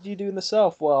Wars. What did you do in the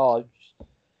south? Well,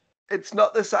 it's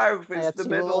not the south. It's the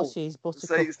middle. Horses,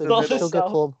 Buttercup, it's the middle. Sugar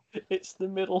Plum. It's the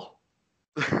middle.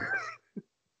 This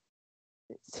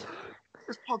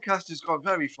podcast has gone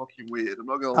very fucking weird. I'm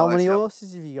not gonna lie. How many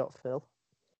horses have you got, Phil?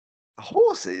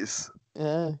 Horses?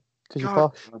 Yeah, because you're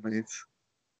posh.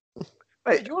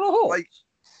 Wait, do you want a horse? Like,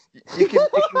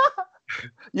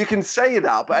 you can say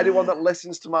that, but anyone that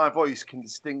listens to my voice can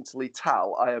distinctly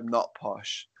tell I am not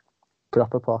posh.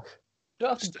 Proper posh. You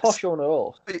don't have to posh on a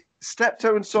horse.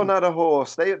 Steptoe and Son had a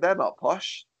horse. They're not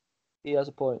posh. He has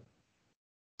a point.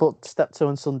 But Steptoe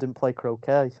and Son didn't play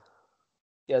croquet.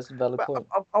 He has a valid point.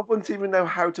 I wouldn't even know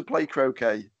how to play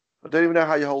croquet. I don't even know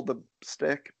how you hold the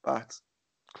stick, bat,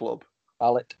 club,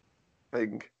 mallet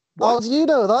thing. How do you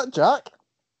know that, Jack?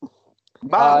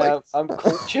 Mallet. I'm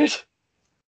cultured.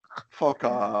 Fuck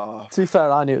off. To be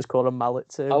fair, I knew it was called a mallet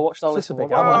too. I watched Alice in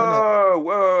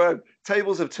Whoa.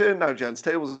 Tables have turned now, gents.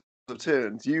 Tables have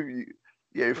turned. You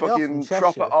fucking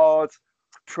proper art,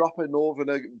 proper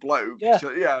northerner bloke. Yeah.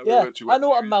 I know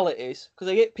what a mallet is because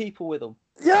I hit people with them.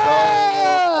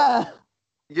 Yeah.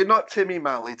 You're not Timmy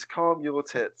Mallet. Calm your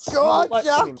tits. Go on,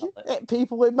 Jack. Hit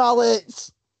people with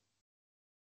mallets.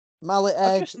 Mallet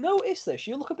egg. I just noticed this.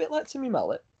 You look a bit like Timmy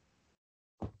Mallet.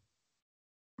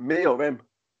 Me or him?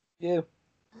 You.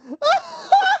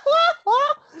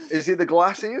 Is he the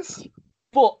glasses?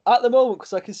 But at the moment,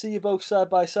 because I can see you both side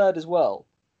by side as well,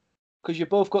 because you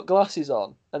both got glasses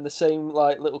on and the same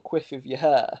like little quiff of your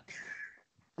hair.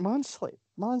 Mine's like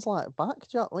back,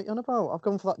 Jack. What are you on about? I've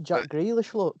gone for that Jack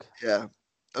Grealish look. Yeah.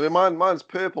 I mean, mine's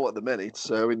purple at the minute,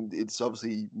 so it's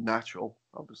obviously natural,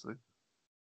 obviously.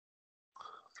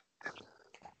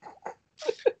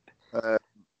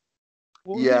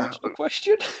 What was the original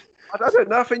question? I don't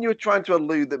know. I think you were trying to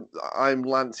allude that I'm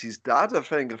Lance's dad. I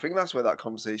think that's where that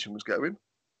conversation was going.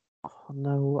 Oh,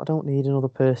 no, I don't need another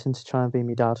person to try and be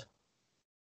my dad.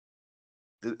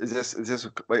 Is this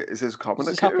common?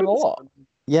 Does this happen a lot?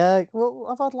 Yeah, well,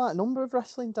 I've had like a number of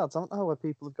wrestling dads. I don't know where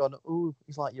people have gone, oh,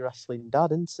 he's like your wrestling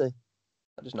dad, isn't he?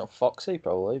 I just know Foxy,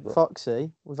 probably. But...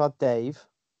 Foxy. We've had Dave.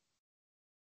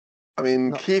 I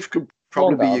mean, Keith could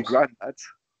probably be your granddad.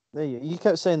 There you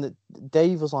kept saying that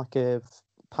Dave was like a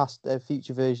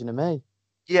future version of me.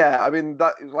 Yeah, I mean,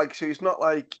 that like, so he's not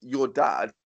like your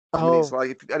dad. I mean, it's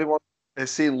like, if anyone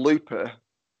has seen Looper,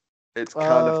 it's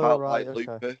kind of felt like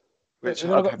Looper. Which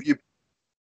have you...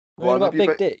 about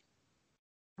Big D?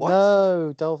 What?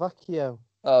 No, Del Vecchio.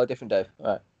 Oh, different Dave. All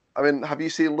right. I mean, have you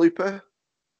seen Looper?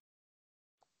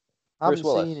 I haven't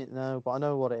seen it, no, but I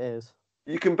know what it is.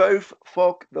 You can both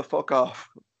fuck the fuck off.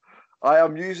 I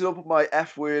am using up my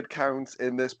F word count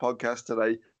in this podcast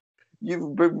today.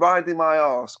 You've been riding my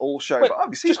arse all show. Wait,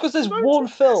 but just because there's one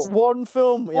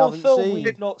film we haven't seen. We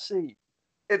did not see.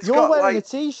 You're wearing a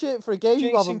T-shirt for a game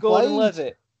you haven't played. Jason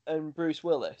Gordon-Levitt and Bruce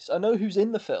Willis. I know who's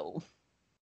in the film.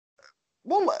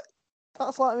 Well,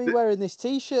 that's like me wearing this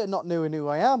T-shirt, not knowing who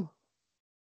I am.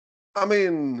 I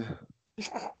mean...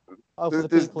 Oh, for the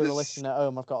people who are listening at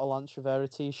home, I've got a Lance Rivera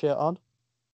T-shirt on.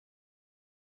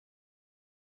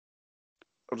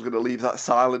 I was going to leave that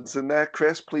silence in there.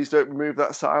 Chris, please don't remove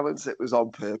that silence. It was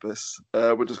on purpose.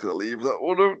 We're just going to leave that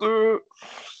one up there.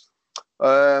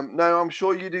 No, I'm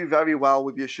sure you do very well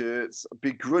with your shirts.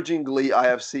 Begrudgingly, I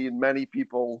have seen many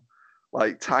people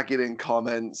like tagging in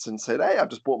comments and saying, "Hey, I've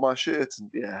just bought my shirt."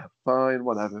 And yeah, fine,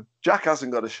 whatever. Jack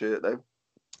hasn't got a shirt though.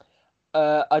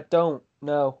 I don't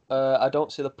know. I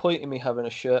don't see the point in me having a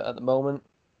shirt at the moment.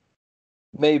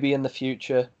 Maybe in the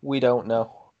future. We don't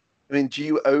know. I mean, do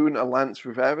you own a Lance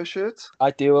Rivera shirt?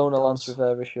 I do own a Lance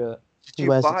Rivera shirt. Did you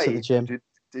buy it to the gym?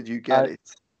 Did you get it?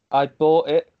 I bought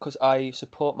it because I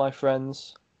support my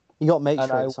friends. You got mate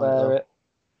and shirts I wear it.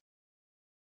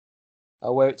 I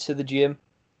wear it to the gym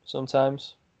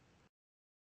sometimes.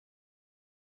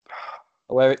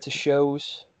 I wear it to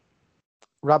shows.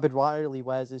 Rabid Wiley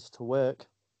wears his to work.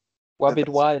 Rabid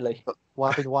Wiley.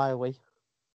 Rabid Wiley.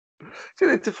 Dude,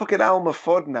 it's a fucking Elmer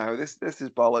Fudd now. This is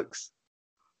bollocks.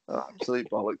 Oh, absolute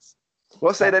bollocks. We're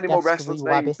not saying any more wrestlers'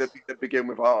 names that begin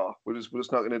with R. We're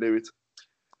just not going to do it.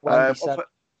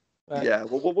 Yeah,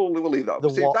 we'll leave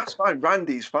that. See, that's fine.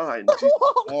 Randy's fine.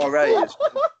 RA is.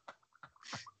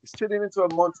 He's turning into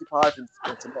a Monty Python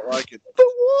skit. I'm not liking it.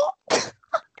 The what?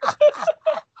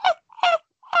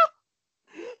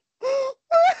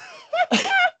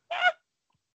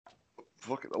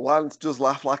 Fuck it. Lance does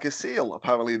laugh like a seal.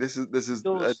 Apparently, this is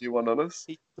a new one on us.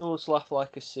 He does laugh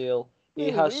like a seal. He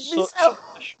has such a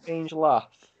strange laugh.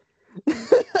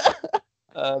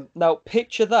 Now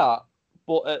picture that,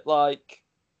 but at like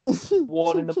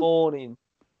 1 a.m,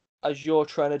 as you're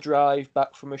trying to drive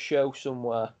back from a show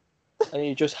somewhere, and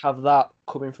you just have that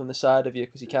coming from the side of you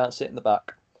because you can't sit in the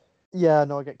back. Yeah,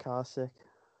 no, I get car sick.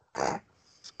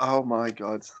 Oh my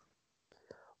god.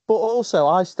 But also,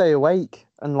 I stay awake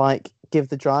and like give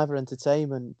the driver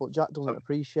entertainment, but Jack doesn't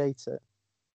appreciate it.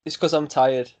 It's because I'm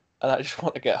tired and I just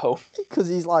want to get home. Because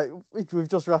he's like, we've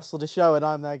just wrestled a show and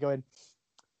I'm there going,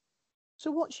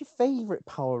 so what's your favourite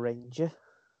Power Ranger?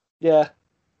 Yeah.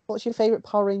 What's your favourite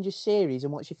Power Ranger series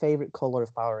and what's your favourite colour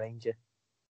of Power Ranger?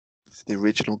 It's the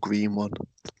original green one.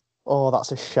 Oh,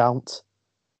 that's a shout.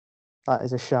 That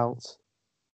is a shout.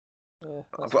 Yeah,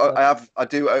 I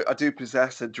do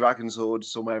possess a Dragon Sword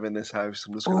somewhere in this house.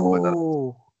 I'm just going to put that.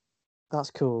 Oh,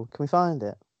 that's cool. Can we find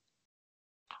it?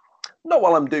 Not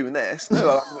while I'm doing this.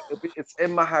 No, it's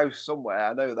in my house somewhere.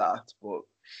 I know that, but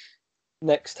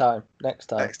next time. Next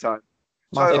time.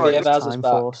 So, if he ever has us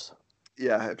back. Force.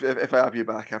 Yeah, if I have you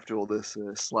back after all this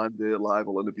slander,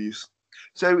 libel, and abuse.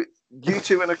 So you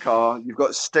two in a car. You've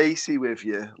got Stacey with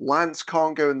you. Lance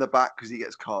can't go in the back because he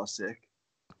gets car sick.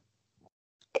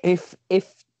 If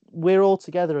we're all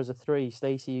together as a three,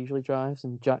 Stacey usually drives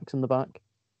and Jack's in the back.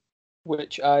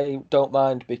 Which I don't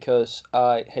mind because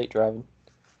I hate driving.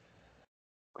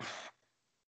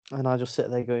 And I just sit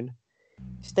there going,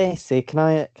 Stacey, can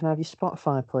I have your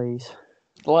Spotify, please?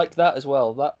 Like that as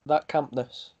well. That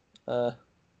campness. I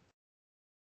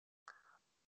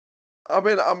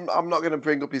mean, I'm not going to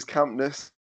bring up his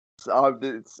campness.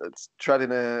 It's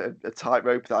treading a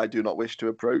tightrope that I do not wish to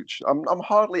approach. I'm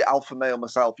hardly alpha male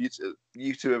myself.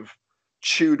 You two have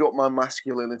chewed up my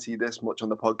masculinity this much on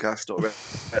the podcast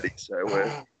already. So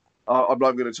I'm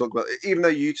not going to talk about it. Even though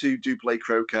you two do play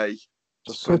croquet.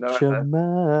 Such a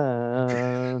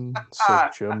man.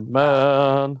 Such a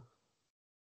man.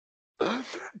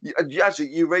 Actually,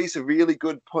 you raised a really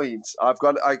good point.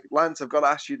 Lance, I've got to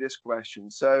ask you this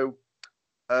question. So,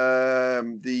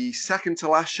 the second to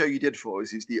last show you did for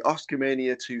us is the Oscar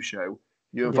Mania 2 show.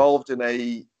 You're involved in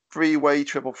a 3-way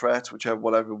triple threat,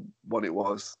 whatever one it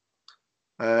was.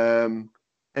 And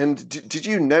did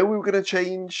you know we were going to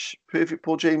change Perfect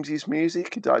Paul James's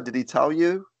music? Did he tell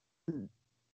you?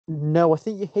 No, I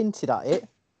think you hinted at it.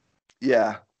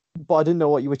 Yeah. But I didn't know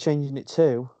what you were changing it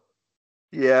to.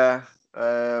 Yeah.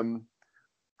 Because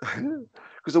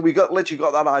we literally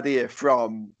got that idea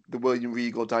from the William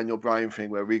Regal, Daniel Bryan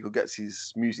thing where Regal gets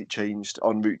his music changed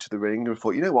en route to the ring. And we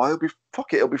thought, you know what,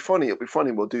 it'll be funny,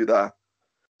 we'll do that.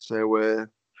 So,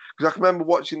 because I can remember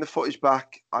watching the footage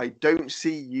back, I don't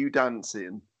see you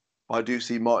dancing, but I do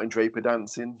see Martin Draper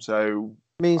dancing. So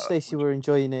me and Stacey were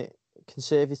enjoying it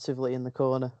conservatively in the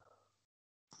corner.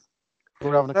 We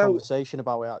were having a conversation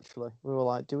about it, actually. We were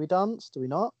like, do we dance? Do we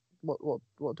not? What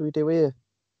do we do here?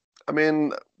 I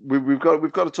mean, we've got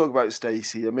to talk about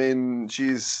Stacey. I mean,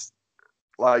 she's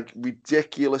like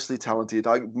ridiculously talented.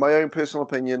 My own personal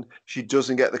opinion, she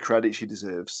doesn't get the credit she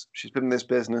deserves. She's been in this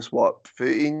business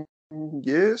 13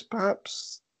 years,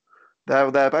 perhaps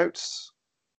thereabouts.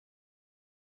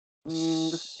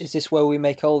 Is this where we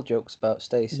make old jokes about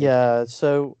Stacey? Yeah.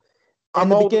 So I'm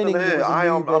the older beginning, than her.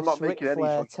 I'm not making Ric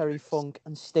Flair, any. Terry Funk,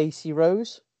 and Stacey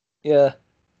Rose. Yeah.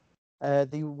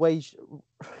 The Rage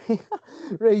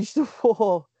the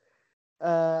War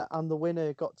and the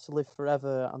winner got to live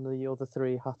forever, and the other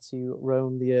three had to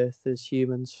roam the earth as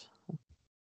humans.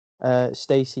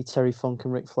 Stacey, Terry Funk,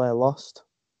 and Ric Flair lost.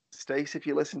 Stacey, if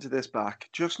you listen to this back,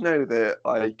 just know that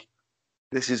like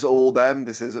this is all them.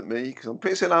 This isn't me, because I'm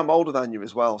pretty certain I'm older than you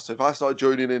as well. So if I start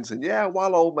joining in saying, "Yeah,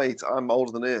 well, old mate, I'm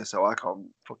older than her," so I can't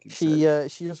fucking.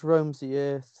 She just roams the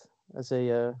earth as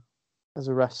a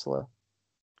wrestler,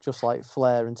 just like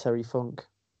Flair and Terry Funk.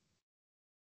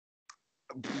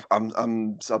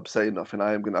 I'm saying nothing.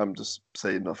 I'm just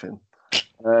saying nothing.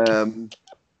 I'm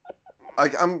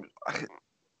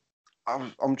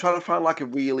trying to find like a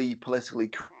really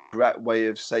politically correct way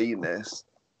of saying this,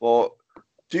 but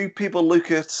do people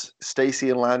look at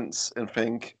Stacey and Lance and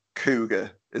think cougar?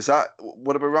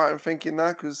 Would I be right in thinking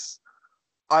that? Because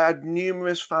I had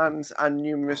numerous fans and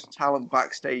numerous talent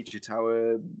backstage at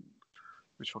our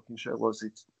which fucking show was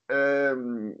it?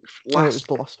 It was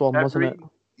the last one, wasn't it?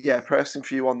 Yeah, Pressing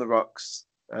for You on the Rocks.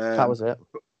 That was it.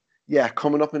 Yeah,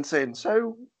 coming up and saying,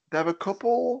 so they're a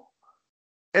couple,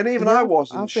 and even Yeah, I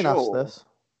wasn't I've been asked this.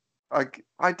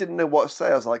 I didn't know what to say.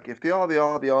 I was like, if they are, they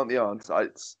are. They aren't, they aren't.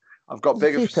 I've got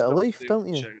bigger. You keep it aloof,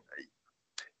 don't you?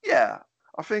 Yeah,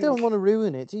 I think. You don't want to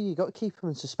ruin it, do you? You got to keep them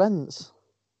in suspense.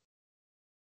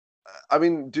 I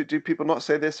mean, do people not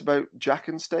say this about Jack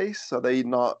and Stace? Are they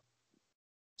not?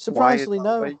 Surprisingly,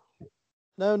 no.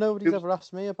 No, nobody's ever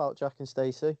asked me about Jack and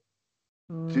Stacey.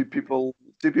 Do people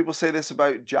say this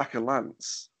about Jack and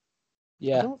Lance?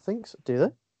 Yeah. I don't think so. Do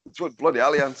they? It's what bloody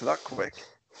hell, he answered that quick.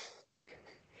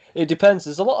 It depends.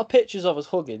 There's a lot of pictures of us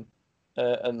hugging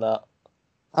and that.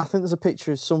 I think there's a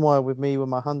picture somewhere with me with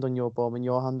my hand on your bum and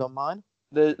your hand on mine.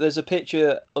 There's a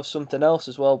picture of something else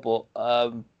as well, but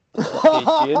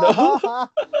PG, you know?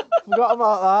 Forgot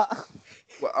about that.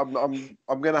 Well,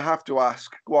 I'm gonna have to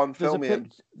ask. Go on, fill me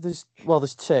in. There's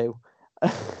two.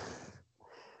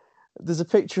 There's a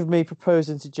picture of me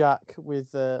proposing to Jack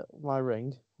with my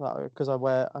ring, because I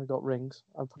got rings.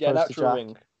 Yeah, natural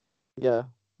ring. Yeah,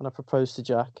 and I proposed to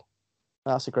Jack.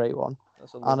 That's a great one.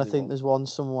 And I think there's one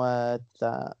somewhere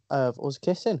that of us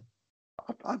kissing.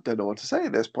 I don't know what to say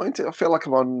at this point. I feel like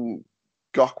I'm on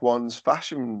Gok One's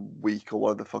Fashion Week or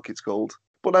whatever the fuck it's called.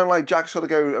 But then, like, Jack's got to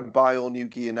go and buy all new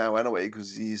gear now anyway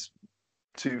because he's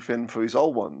too thin for his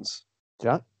old ones.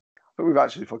 Jack? But we've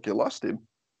actually fucking lost him.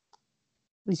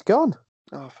 He's gone.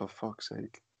 Oh, for fuck's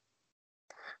sake.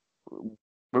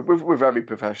 We're very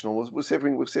professional. We'll see if we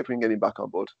can get him back on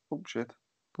board. Oh, shit.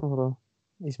 Hold on.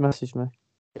 He's messaged me.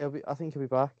 I think he'll be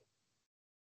back.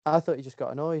 I thought he just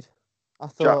got annoyed. I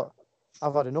thought,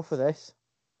 I've had enough of this.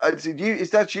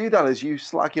 Is that you, Dan? Is you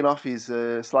slacking off his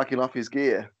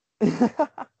gear?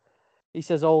 He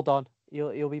says, hold on.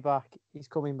 He'll be back. He's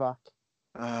coming back.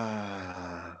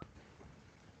 Oh.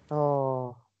 Hi.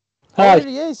 Oh, there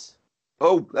he is.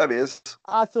 Oh, there he is.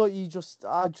 I thought you just...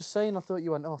 I'm just saying, I thought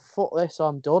you went, oh, fuck this,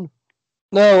 I'm done.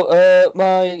 No,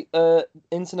 my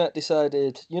internet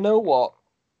decided, you know what?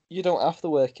 You don't have to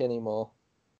work anymore.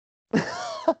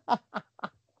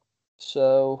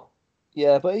 So,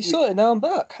 yeah, but he's sorted now. I'm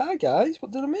back. Hi, guys.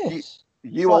 What did I miss?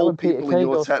 You old people and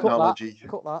your technology.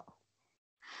 Cut that.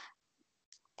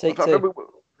 Take two.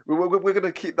 We're going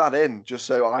to keep that in just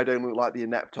so I don't look like the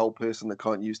inept old person that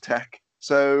can't use tech.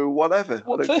 So, whatever.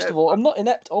 Well, first of all, I'm not an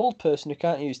inept old person who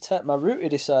can't use tech. My router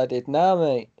decided, nah,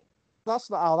 mate. That's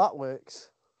not how that works.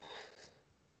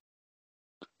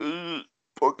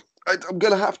 Fuck. I'm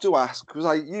going to have to ask,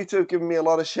 because you two have given me a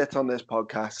lot of shit on this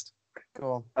podcast.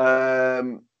 Go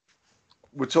on.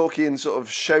 We're talking sort of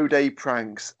show day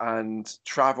pranks and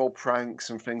travel pranks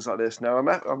and things like this. Now,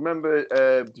 I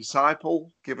remember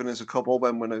Disciple giving us a couple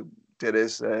when I did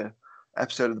his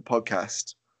episode of the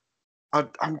podcast.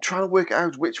 I'm trying to work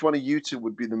out which one of you two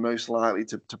would be the most likely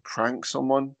to prank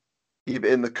someone, either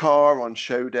in the car, on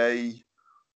show day.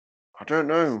 I don't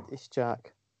know. It's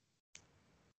Jack.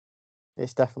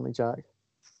 It's definitely Jack.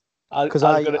 Because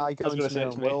I go into my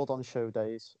own world on show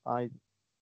days. I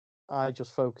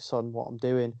just focus on what I'm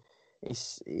doing.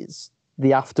 It's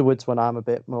the afterwards when I'm a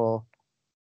bit more.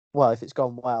 Well, if it's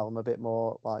gone well, I'm a bit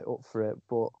more like up for it.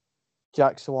 But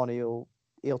Jack's the one he'll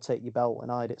take your belt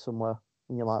and hide it somewhere,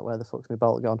 and you're like, where the fuck's my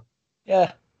belt gone?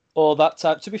 Yeah. Or that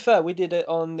time. To be fair, we did it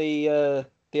on the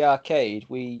arcade.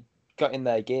 We got in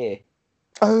their gear.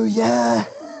 Oh yeah.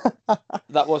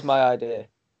 That was my idea.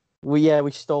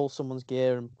 We stole someone's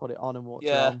gear and put it on and walked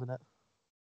around with it.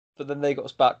 But then they got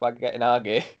us back by getting our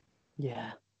gear.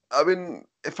 Yeah. I mean,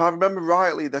 if I remember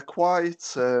rightly, they're quite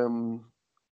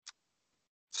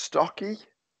stocky.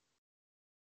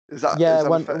 Is that? Yeah.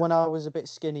 Is that when I was a bit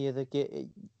skinnier,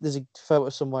 there's a photo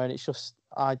somewhere, and it's just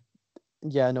no,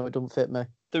 it doesn't fit me.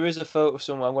 There is a photo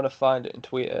somewhere. I'm going to find it and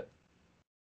tweet it.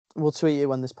 We'll tweet it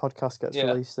when this podcast gets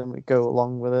released, and we go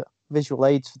along with it. Visual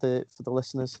aids for the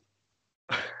listeners.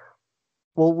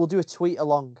 We'll do a tweet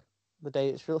along the day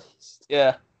it's released.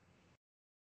 Yeah.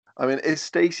 I mean, is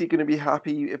Stacey going to be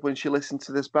happy when she listens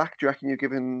to this back? Do you reckon you're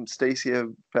giving Stacey a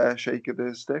fair shake of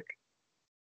the stick?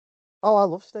 Oh, I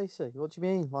love Stacey. What do you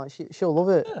mean? Like she'll love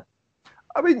it. Yeah.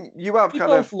 I mean, you have we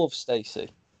kind both of love Stacey.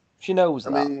 She knows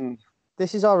that. I mean,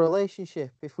 this is our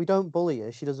relationship. If we don't bully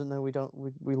her, she doesn't know we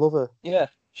love her. Yeah,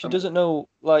 she doesn't know.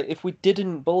 Like, if we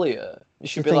didn't bully her,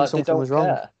 she'd be like, they don't care.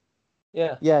 Wrong.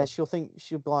 Yeah. Yeah, she'll be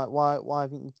like, why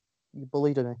haven't you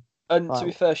bullied me? And like, to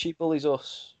be fair, she bullies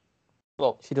us.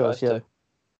 Well, she does. Yeah. Too.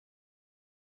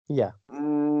 Yeah.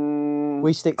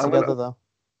 We stick together though.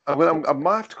 I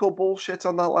might have to call bullshit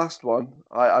on that last one.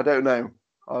 I don't know.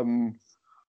 I'm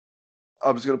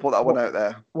just going to put that one out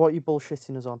there. What are you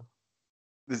bullshitting us on?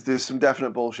 There's some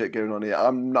definite bullshit going on here.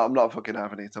 I'm not fucking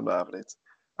having it. I'm not having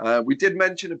it. We did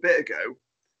mention a bit ago,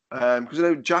 because I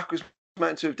know Jack was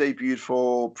meant to have debuted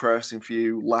for Pro Wrestling for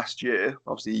You last year.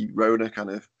 Obviously, Rona kind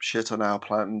of shit on our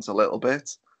plans a little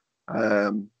bit.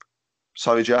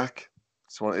 Sorry, Jack.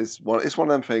 It's one of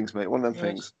them things, mate. One of them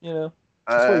things. You know.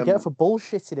 That's what you get for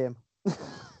bullshitting him.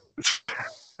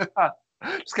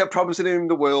 Just kept promising him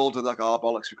the world and like, oh,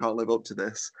 bollocks, we can't live up to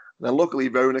this. And then luckily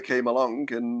Rona came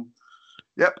along and,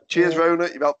 yep, cheers, Rona.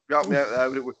 You helped me out there.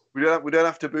 We don't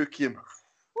have to book him.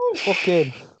 Fuck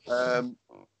him.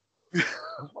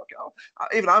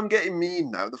 Even I'm getting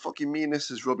mean now. The fucking meanness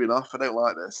is rubbing off. I don't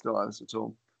like this. Don't like this at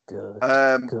all. Good.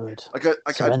 Good. I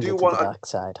do want the dark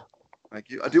side. Thank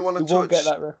you. I do want to touch. You won't get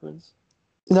that reference.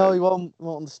 No, you won't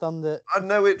understand it. I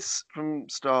know it's from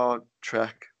Star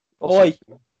Trek. Oi.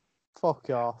 Fuck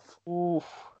off. Oof.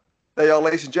 There you are,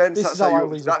 ladies and gents. That's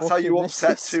how you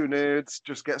upset two nerds.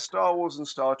 Just get Star Wars and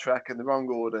Star Trek in the wrong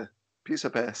order. Piece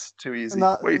of piss. Too easy.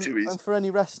 Way too easy. And for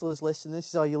any wrestlers listening, this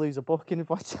is how you lose a booking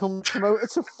if I tell the promoter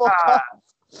to fuck off.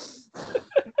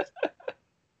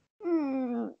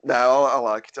 No, I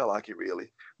like it. I like it,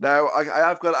 really. Now, I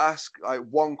have got to ask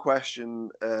one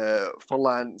question for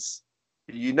Lance.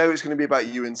 You know it's going to be about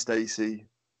you and Stacey.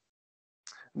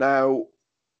 Now,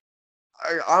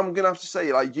 I'm going to have to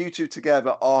say, like, you two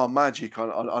together are magic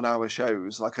on our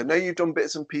shows. Like, I know you've done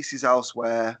bits and pieces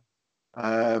elsewhere,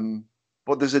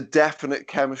 but there's a definite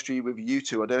chemistry with you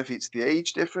two. I don't know if it's the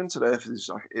age difference. I don't know if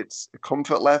it's a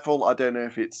comfort level. I don't know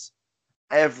if it's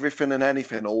everything and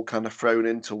anything all kind of thrown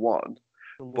into one.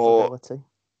 But,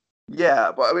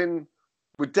 yeah, but I mean,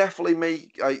 we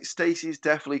definitely Stacey's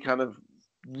definitely kind of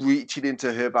reaching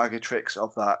into her bag of tricks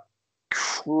of that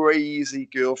crazy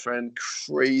girlfriend,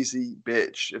 crazy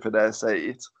bitch, if I dare say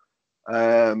it.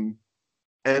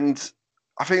 And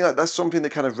I think that's something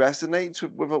that kind of resonates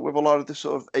with a lot of the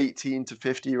sort of 18 to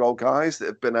 50-year-old guys that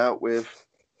have been out with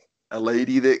a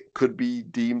lady that could be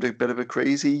deemed a bit of a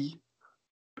crazy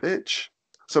bitch.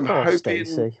 So I'm hoping.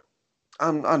 Stacey.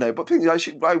 I know, but things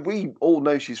we all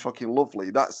know she's fucking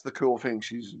lovely. That's the cool thing.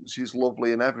 She's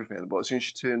lovely and everything. But as soon as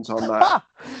she turns on that,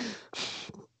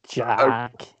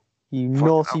 Jack, you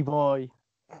naughty boy.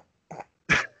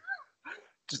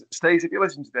 Stacey, if you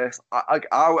listen to this, I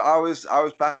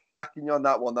was backing you on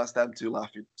that one. That's them two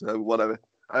laughing. So whatever.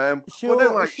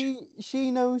 Sure,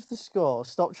 she knows the score.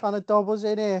 Stop trying to dob us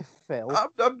in here, Phil.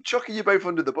 I'm chucking you both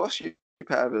under the bus. You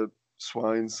pair of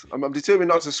swines. I'm determined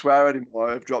not to swear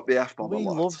anymore. I've dropped the F-bomb a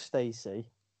lot. We love Stacey.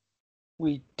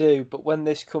 We do, but when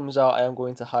this comes out, I am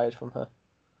going to hide from her.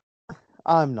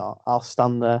 I'm not. I'll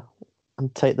stand there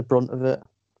and take the brunt of it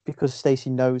because Stacey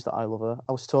knows that I love her.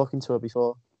 I was talking to her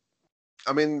before.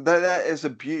 I mean, there is a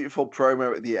beautiful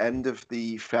promo at the end of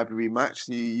the February match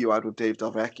you had with Dave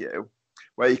Delvecchio,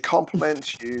 where he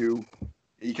compliments you.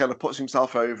 He kind of puts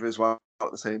himself over as well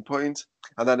at the same point.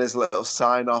 And then his little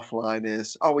sign-off line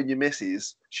is, oh, when your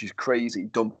missus, she's crazy,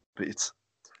 dump it.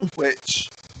 Which,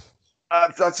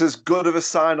 that's as good of a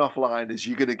sign-off line as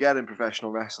you're going to get in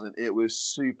professional wrestling. It was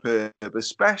superb,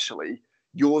 especially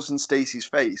yours and Stacey's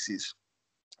faces.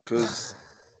 Because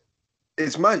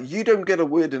it's mad. You don't get a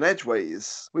word in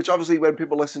edgeways. Which obviously when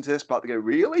people listen to this part, they go,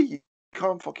 really? You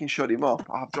can't fucking shut him up.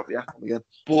 I've dropped the F again.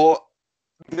 But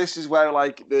this is where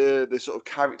like the sort of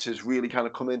characters really kind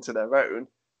of come into their own.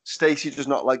 Stacey does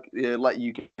not let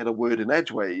you get a word in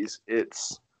edgeways.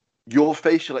 It's your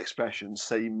facial expressions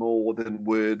say more than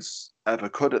words ever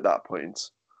could at that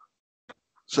point.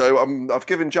 So I've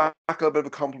given Jack a little bit of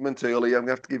a compliment earlier. I'm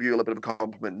going to have to give you a little bit of a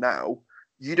compliment now.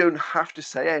 You don't have to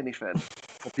say anything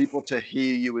for people to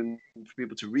hear you and for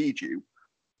people to read you.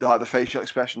 The facial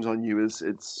expressions on you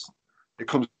it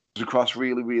comes across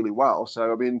really, really well.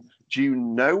 So I mean, do you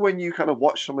know when you kind of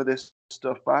watch some of this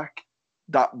stuff back,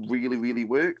 that really, really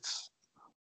worked?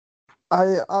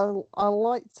 I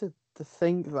like to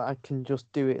think that I can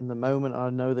just do it in the moment and I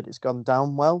know that it's gone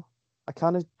down well. I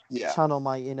kind of channel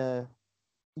my inner,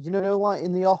 like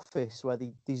in The Office where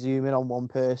they zoom in on one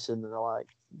person and they're like,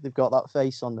 they've got that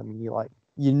face on them and you're like,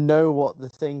 you know what they're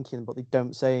thinking, but they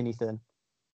don't say anything.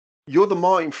 You're the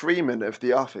Martin Freeman of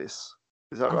The Office.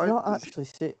 Is that right?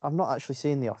 I've not actually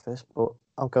seen The Office, but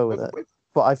I'll go with it.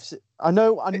 But I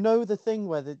know the thing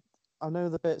where I know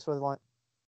the bits where they're like,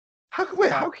 how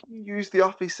can you use The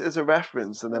Office as a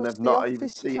reference and then have not even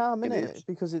seen it?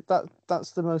 Because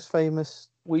that's the most famous.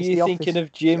 Were you thinking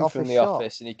of Jim from The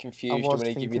Office and he confused you when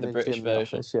he gave you the British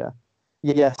version? Office, yeah.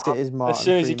 Yes, it is Martin. As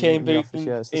soon as he came in with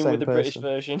the British person.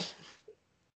 version.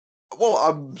 Well,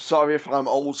 I'm sorry if I'm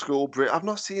old school Brit. I've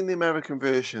not seen the American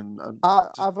version.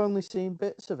 I've only seen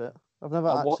bits of it. I've never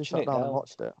actually sat down and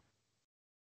watched it.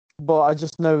 But I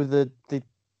just know the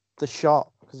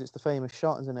shot because it's the famous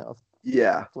shot, isn't it?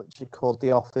 Yeah. Literally called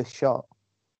The Office shot.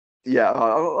 Yeah,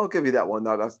 I'll give you that one.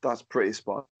 That's pretty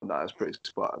spot on. That is pretty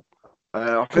spot on.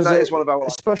 I think that is one of our...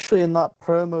 Especially in that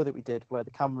promo that we did where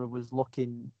the camera was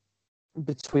looking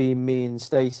between me and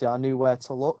Stacey, I knew where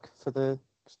to look for the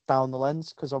down the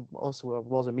lens because I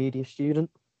was a media student.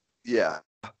 Yeah.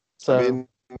 So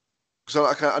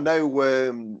I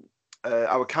know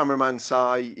our cameraman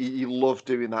Si, he loved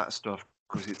doing that stuff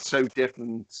because it's so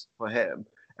different for him.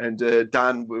 And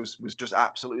Dan was just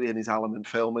absolutely in his element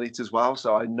filming it as well.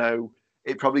 So I know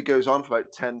it probably goes on for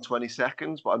about 10, 20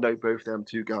 seconds, but I know both them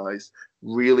two guys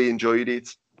really enjoyed it.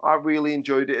 I really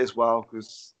enjoyed it as well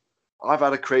because I've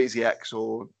had a crazy ex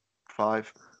or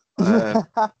 5,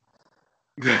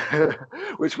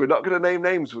 which we're not going to name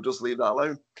names. We'll just leave that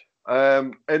alone.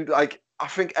 And like, I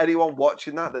think anyone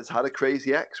watching that's had a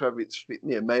crazy ex, whether it's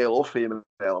male or female,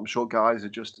 I'm sure guys are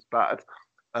just as bad.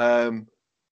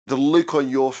 The look on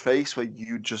your face where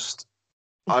you just,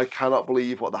 I cannot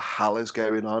believe what the hell is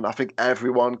going on. I think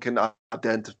everyone can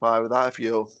identify with that. If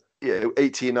you're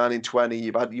 18, 19, 20,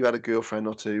 you had a girlfriend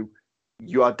or two,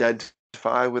 you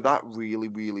identify with that really,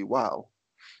 really well.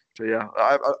 So yeah,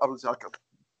 I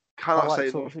cannot say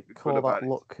enough call that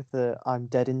look the I'm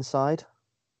dead inside.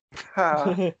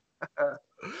 I've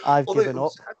given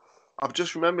up. I've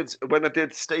just remembered when I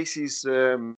did Stacey's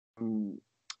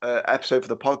episode for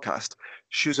the podcast,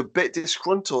 she was a bit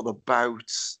disgruntled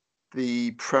about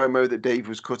the promo that Dave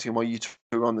was cutting while you two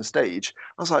were on the stage.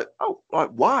 I was like, oh,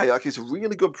 like why? Like it's a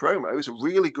really good promo. It's a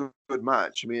really good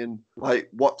match. I mean, like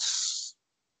what's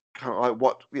kind of like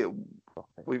what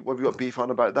have you got beef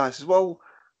on about that? I says, well,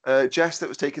 Jess that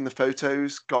was taking the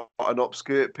photos got an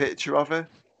upskirt picture of her.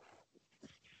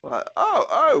 Like,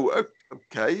 oh,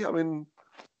 okay. I mean,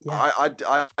 yeah.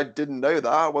 I didn't know that.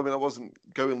 I mean, I wasn't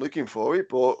going looking for it,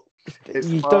 but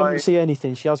you don't see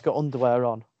anything. She has got underwear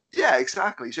on. Yeah,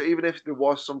 exactly. So even if there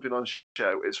was something on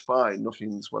show, it's fine.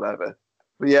 Nothing's whatever.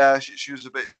 But yeah, she was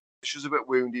a bit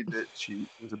wounded that she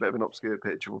was a bit of an upskirt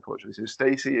picture, unfortunately. So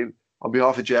Stacey, on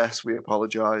behalf of Jess, we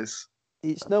apologise.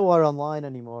 It's nowhere online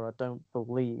anymore, I don't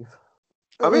believe.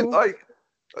 I mean,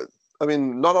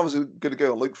 none of us are going to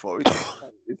go and look for it.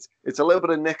 It's a little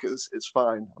bit of knickers. It's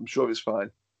fine. I'm sure it's fine.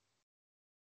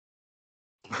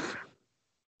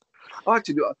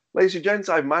 Actually, ladies and gents,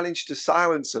 I've managed to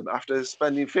silence them after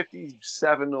spending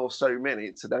 57 or so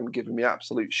minutes of them giving me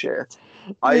absolute shit.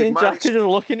 Me and Jack are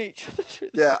looking at each other.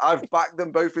 Yeah, I've backed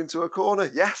them both into a corner.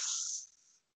 Yes.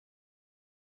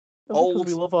 We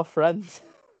love our friends.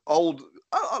 I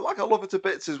love her to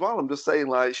bits as well. I'm just saying,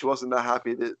 like, she wasn't that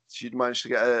happy that she'd managed to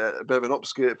get a bit of an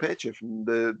upskirt picture from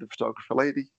the photographer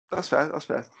lady. That's fair.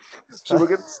 So we're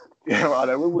gonna,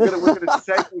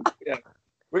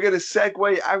 we're gonna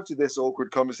segue out of this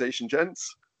awkward conversation,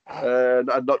 gents, and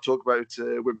not talk about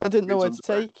women. I didn't know where to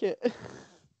take it.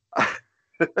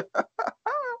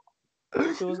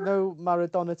 There was no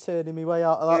Maradona turning me way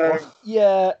out of that one.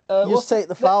 Yeah, you just take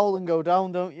the foul and go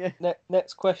down, don't you?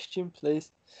 Next question,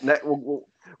 please. We're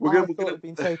going to have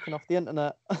been taken off the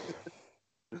internet.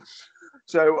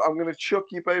 So I'm going to chuck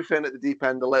you both in at the deep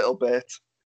end a little bit,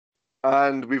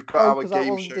 and we've got our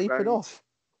game show deep enough.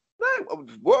 No,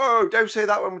 whoa! Don't say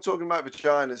that when we're talking about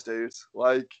vaginas, dude.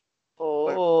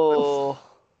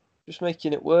 Just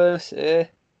making it worse here.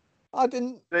 I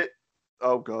didn't.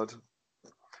 Oh God.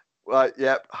 Right,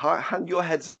 yep. Hang your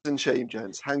heads in shame,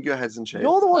 gents. Hang your heads in shame.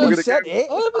 You're the one who said it.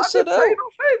 I never said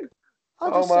nothing.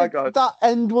 Oh my God. That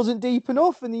end wasn't deep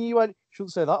enough, and then you went,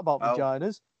 shouldn't say that about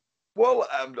vaginas. Well,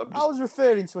 I was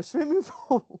referring to a swimming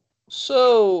pool.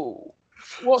 So,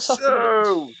 what's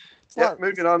happening?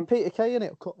 Moving on. Peter Kay in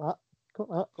it. Cut that.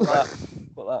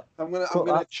 I'm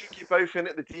gonna chuck you both in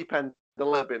at the deep end a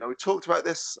little bit. Now, we talked about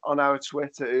this on our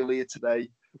Twitter earlier today.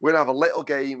 We're gonna have a little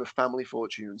game of Family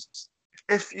Fortunes.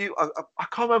 if you, I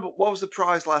can't remember what was the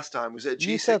prize last time. Was it a G6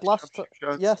 You said last time.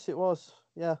 championship shirt? Yes, it was.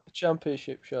 Yeah. A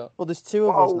championship shot. Well, there's two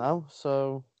of us now,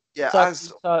 so Yeah,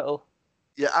 title.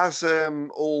 Yeah, as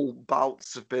all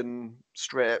belts have been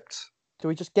stripped. do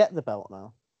we just get the belt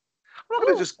now? I'm not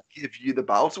going to just give you the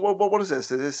belt. What is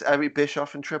this? Is this Eric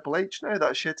Bischoff and Triple H? No,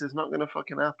 that shit is not going to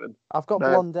fucking happen. I've got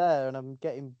blonde hair and I'm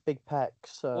getting big pecs.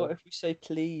 So what if we say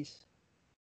please?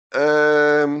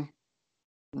 No.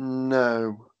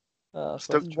 what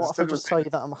if I just tell you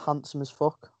that I'm handsome as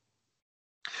fuck?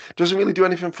 Doesn't really do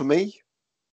anything for me.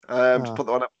 Just put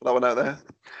that one out there.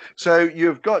 So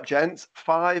you've got, gents,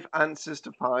 5 answers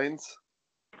to find,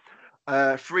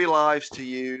 3 lives to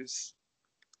use,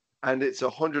 and it's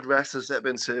 100 wrestlers that have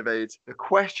been surveyed. The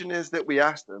question is that we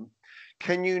asked them,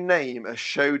 can you name a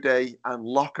show day and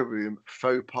locker room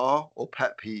faux pas or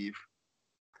pet peeve?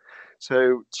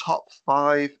 So top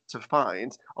 5 to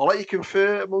find. I'll let you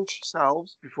confer amongst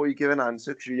yourselves before you give an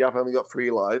answer, because you have only got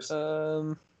 3 lives.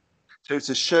 So it's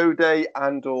a show day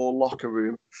and or locker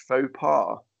room faux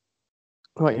pas.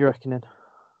 What are you reckoning?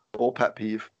 Or pet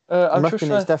peeve. I'm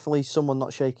reckoning it's definitely someone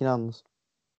not shaking hands.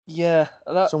 Yeah,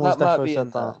 Someone's that might definitely be said in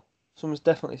there. that. Someone's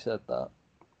definitely said that.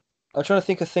 I'm trying to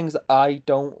think of things that I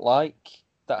don't like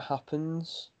that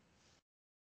happens.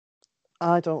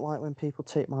 I don't like when people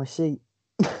take my seat.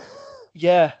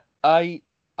 Yeah, I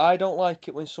don't like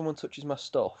it when someone touches my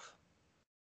stuff.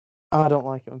 I don't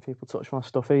like it when people touch my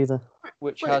stuff either.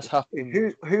 Which has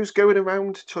happened. Who's going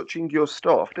around touching your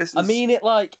stuff? I mean it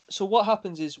like, so what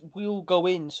happens is we'll go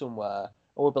in somewhere and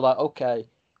we'll be like, okay,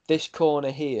 this corner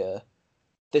here,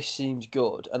 this seems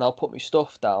good, and I'll put my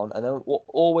stuff down, and then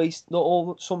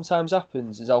what sometimes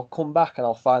happens is I'll come back and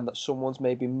I'll find that someone's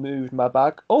maybe moved my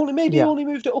bag. Only moved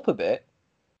it up a bit.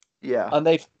 Yeah. And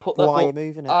they've put that. Why are you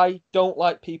moving it? I don't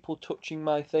like people touching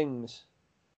my things.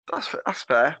 That's fair. That's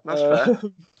fair.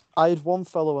 I had one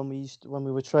fellow when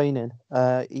we were training.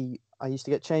 I used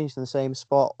to get changed in the same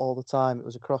spot all the time. It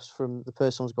was across from the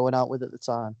person I was going out with at the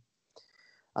time,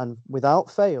 and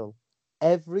without fail,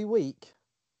 every week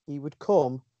he would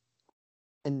come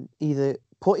and either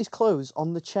put his clothes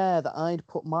on the chair that I'd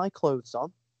put my clothes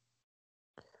on,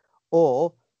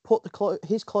 or put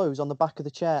his clothes on the back of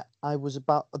the chair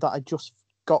that I just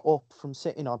got up from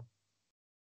sitting on,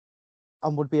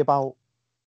 and would be about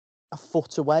a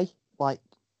foot away, like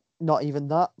not even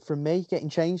that from me getting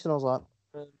changed. And I was like,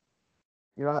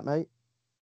 "You're right, mate."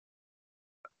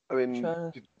 I mean,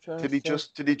 did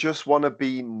he just want to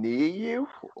be near you?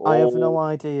 Or... I have no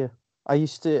idea. I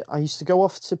used to go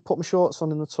off to put my shorts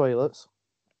on in the toilets,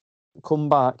 come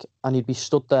back, and he'd be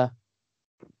stood there.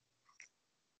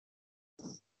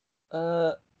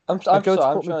 I'd go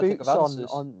to put my boots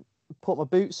put my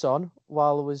boots on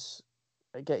while I was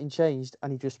getting changed,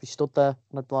 and he'd just be stood there,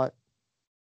 and I'd be like,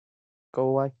 "Go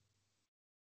away."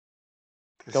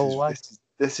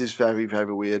 This is very,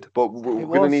 very weird. But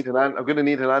I'm gonna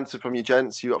need an answer from you,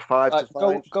 gents. You got 5 to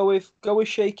find. Go with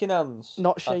shaking hands.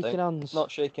 Not shaking hands. Not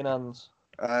shaking hands.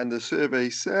 And the survey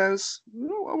says,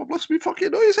 "Oh, I've lost me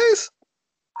fucking noises."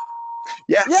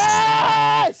 Yes.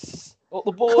 Yes. Up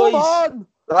the boys. Come on.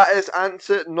 That is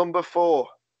answer number 4.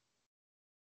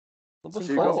 Number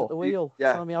 4 at the wheel.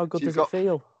 Yeah. Tell me, how good does it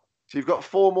feel? So you've got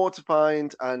 4 more to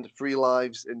find and 3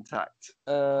 lives intact.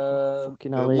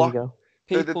 Fucking hell, here you go.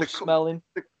 People smelling.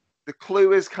 The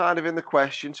clue is kind of in the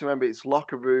question. So remember, it's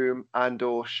locker room and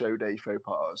or show day faux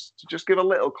pas. So just give a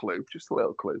little clue. Just a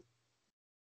little clue.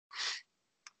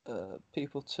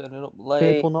 People turning up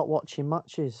late. People not watching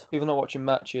matches. People not watching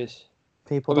matches.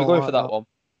 People. Are we going for that one?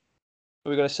 Are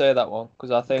we going to say that one?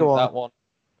 Because I think that one.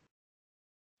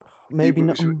 Maybe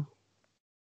not.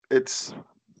 It's.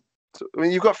 I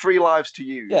mean, you've got 3 lives to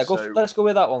use. Yeah, let's go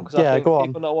with that one. Because I think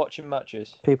people not watching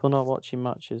matches. People not watching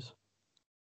matches.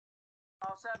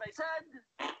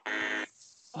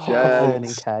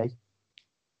 Burning K.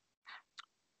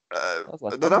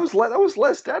 That was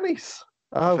Les Dennis.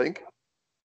 I think.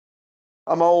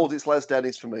 I'm old. It's Les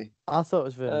Dennis for me. I thought it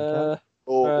was Vernon K.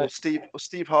 Or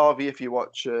Steve Harvey if you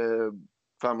watch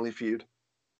Family Feud.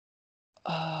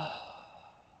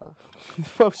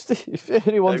 If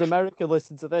anyone's American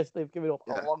listen to this, they've given up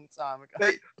a long time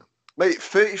ago. Mate,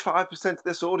 35% of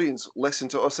this audience listen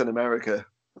to us in America.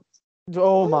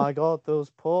 Oh my God, those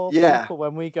poor people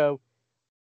when we go,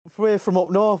 if we're from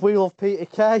up north, we love Peter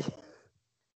Kay.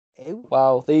 Ew.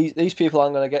 Wow, these people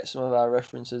aren't going to get some of our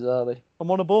references, are they? I'm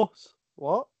on a bus.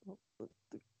 What?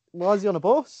 Why is he on a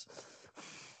bus?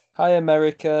 Hi,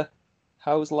 America.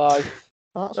 How's life?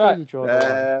 That's right. Where you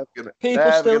draw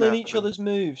people still in each other's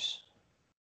moves.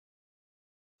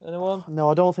 Anyone? No,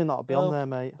 I don't think that'll be on there,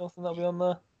 mate. I don't think that'll be on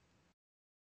there.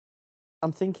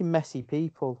 I'm thinking messy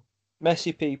people.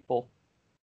 Messy people.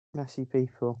 Messy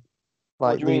people. What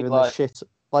Like do you mean, leaving like- the shit.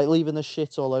 Like leaving the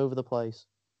shit all over the place.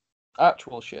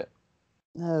 Actual shit.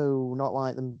 No, not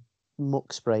like the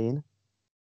muck spraying.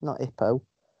 Not hippo.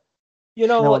 You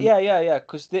know No, what? Yeah.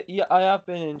 Because I have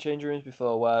been in change rooms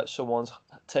before where someone's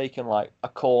taken like a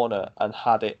corner and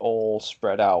had it all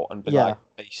spread out and been Yeah. like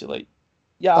basically.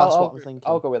 Yeah, That's I'll what I'm thinking.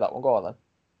 I'll go with that one. Go on then.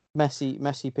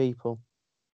 Messy people.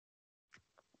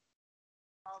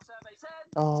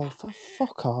 Oh,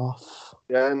 fuck off.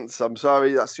 Gents, I'm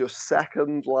sorry, that's your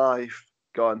second life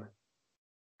gone.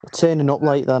 Turning up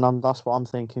late then, that's what I'm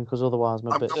thinking, because otherwise I'm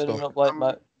a I'm bit Turning stuck. up late,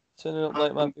 mate. Turning up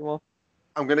late might be more.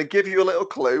 I'm going to give you a little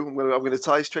clue. I'm going to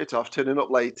tell you straight off. Turning up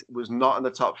late was not in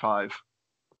the top 5.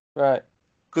 Right.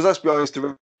 Because let's be honest,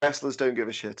 the wrestlers don't give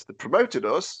a shit. The promoter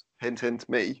does, hint, hint,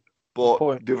 me, but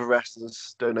Point. the other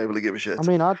wrestlers don't overly give a shit. I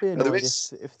mean, I'd be Now, there annoyed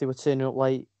is- if they were turning up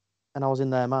late and I was in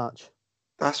their match.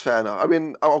 That's fair enough. I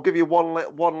mean, I'll give you one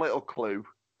little clue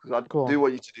because I Go on. do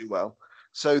want you to do well.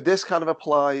 So this kind of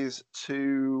applies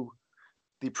to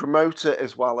the promoter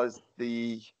as well as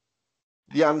the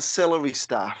ancillary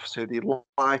staff. So the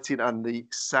lighting and the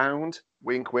sound,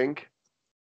 wink, wink,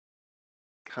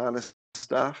 kind of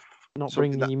stuff. Not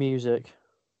Something bringing you music.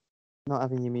 Not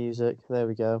having your music. There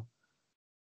we go.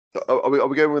 Are we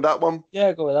going with that one?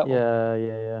 Yeah, go with that one.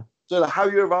 Yeah. So how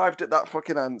you arrived at that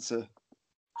fucking answer?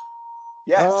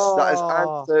 Yes, that is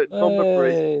Oh. answer number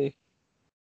 3. Hey.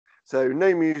 So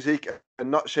no music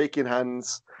and not shaking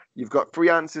hands. You've got 3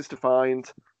 answers to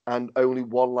find and only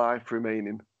 1 life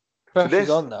remaining. Pressure's this-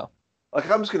 on now. Like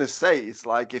I'm just gonna say, it's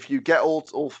like if you get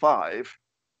all 5,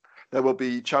 there will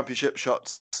be championship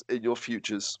shots in your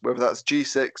futures, whether that's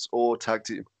G6 or tag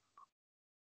team.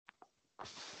 I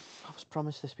was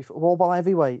promised this before. What about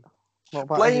heavyweight? What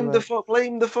about Blame heavyweight?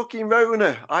 blame the fucking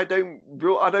Rona. I don't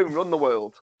run the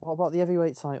world. What about the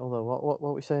heavyweight title though? What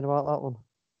are we saying about that one?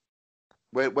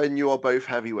 When you are both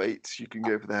heavyweights, you can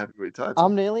go for the heavyweight title.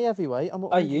 I'm nearly heavyweight. I'm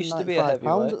I used to be a £195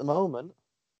 heavyweight. at the moment.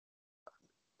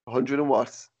 100 and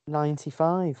what?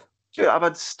 95. Dude, I've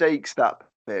had steaks that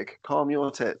big. Calm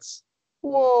your tits.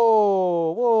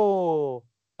 Whoa.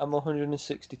 I'm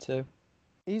 162.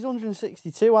 He's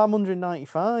 162. I'm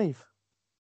 195.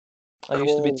 I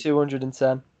used to be Well,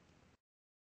 210.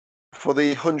 For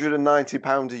the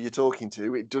 £190 you're talking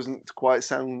to, it doesn't quite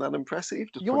sound that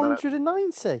impressive. Just You're putting that out.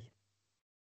 190.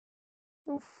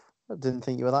 Oof. I didn't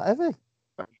think you were that heavy.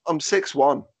 I'm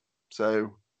 6'1",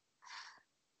 so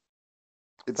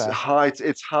it's Fair. height.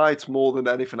 It's height more than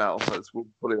anything else. We'll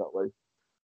put it that way.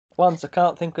 Lance, I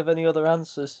can't think of any other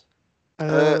answers.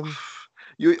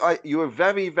 You were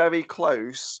very, very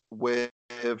close with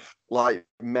like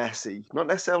Messi. Not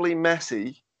necessarily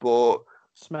messy, but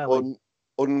Smelly.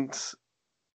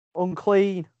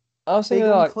 unclean. I was thinking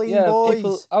Big like, unclean yeah, boys.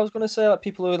 people. I was gonna say like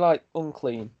people who are like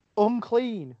unclean.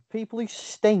 Unclean. People who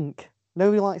stink.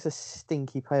 Nobody likes a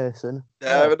stinky person.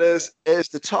 There it is. It's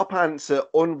the top answer,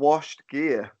 unwashed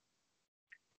gear.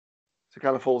 So it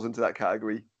kind of falls into that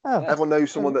category. Oh, Everyone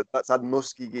knows someone that's had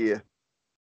musky gear.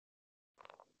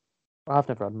 I've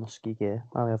never had musky gear.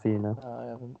 However you know. I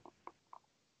haven't.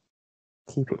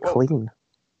 Keep it Well, clean.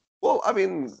 Well, I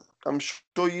mean, I'm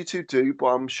sure you two do, but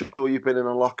I'm sure you've been in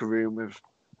a locker room with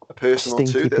a person or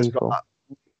Stinky two that's people. got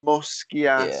that musky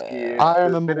ass Yeah. gear. I There's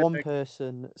remember been a one big-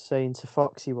 person saying to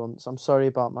Foxy once, "I'm sorry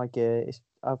about my gear.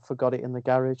 I forgot it in the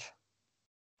garage.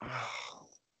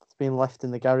 It's been left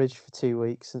in the garage for 2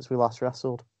 weeks since we last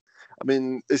wrestled." I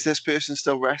mean, is this person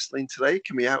still wrestling today?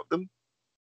 Can we out them?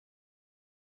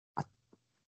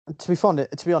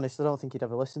 To be honest, I don't think he'd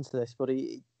ever listen to this. But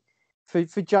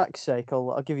for Jack's sake,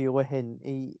 I'll give you a hint.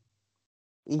 He,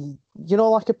 you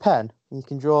know, like a pen, you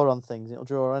can draw on things. It'll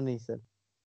draw on anything.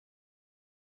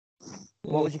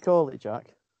 What would you call it,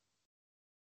 Jack?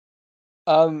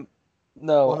 No. One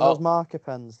of those marker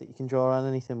pens that you can draw on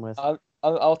anything with.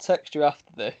 I'll text you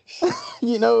after this.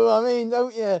 You know what I mean,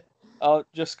 don't you? I'll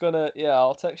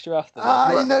text you after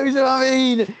this. He knows what I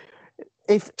mean.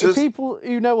 If Just- people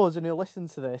who know us and who listen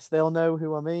to this, they'll know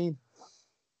who I mean.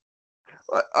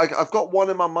 I've got one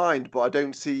in my mind, but I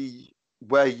don't see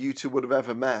where you two would have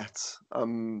ever met.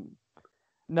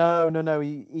 No.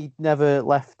 He never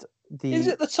left the. Is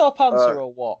it the top answer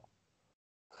or what?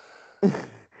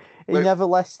 He Wait, never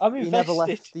left. I'm He never invested.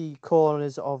 left the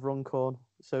corners of Runcorn,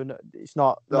 so no, it's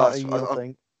not No, a that's- real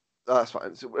thing. That's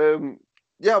fine. So,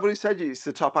 yeah, but he said it's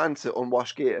the top answer,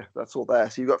 unwashed gear. That's all there.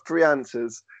 So you've got 3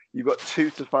 answers. You've got 2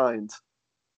 to find,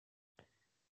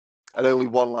 and only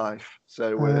 1 life.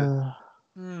 So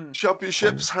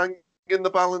championships hang in the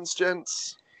balance,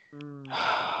 gents.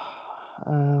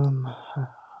 Oh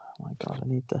my God, I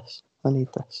need this.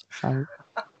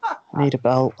 I need a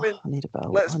belt. I mean, I need a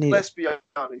belt. Let's be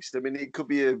honest. I mean, it could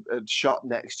be a shot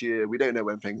next year. We don't know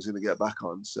when things are going to get back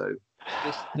on. So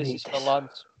this is for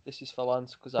Lance. This is for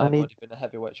Lance because I've already been a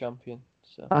heavyweight champion.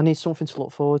 So I need something to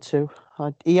look forward to.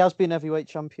 He has been heavyweight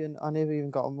champion. I never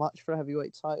even got a match for a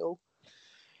heavyweight title.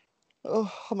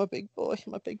 Oh, I'm a big boy.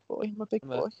 I'm a big boy.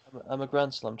 I'm a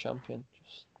Grand Slam champion.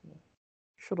 Just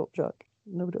shut up, Jack.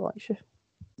 Nobody likes you.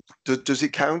 Does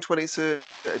it count when it's a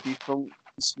defunct,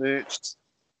 smirched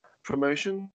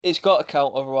promotion? It's got to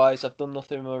count, otherwise I've done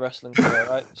nothing in my wrestling career,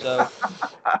 right? So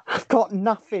I've got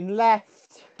nothing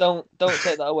left. Don't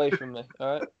take that away from me,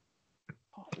 all right?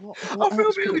 What I feel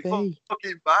else really could it be?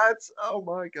 fucking bad. Oh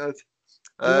my god.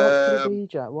 What else could it be,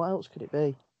 Jack? What else could it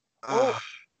be? Well,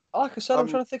 like I said, I'm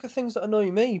trying to think of things that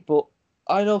annoy me, but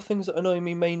I know things that annoy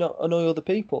me may not annoy other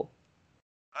people.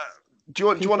 Do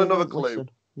you want another clue? Listen.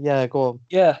 Yeah, go on.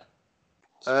 Yeah.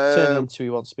 Turn into He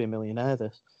Wants to Be a Millionaire.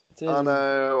 This. I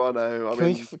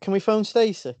know. Can we phone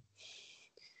Stacey?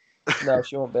 No,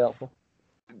 she won't be helpful.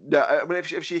 No, I mean,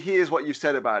 if she hears what you've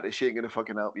said about it, she ain't gonna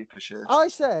fucking help you for sure. I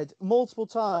said multiple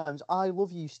times, "I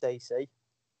love you, Stacey."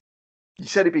 You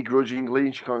said it begrudgingly,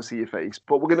 and she can't see your face.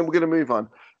 But we're gonna move on.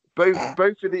 Both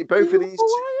of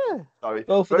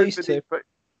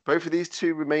these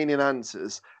two remaining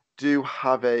answers do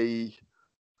have a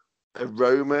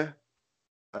aroma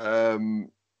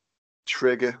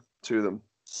trigger to them.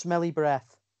 Smelly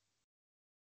breath.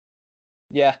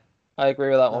 Yeah, I agree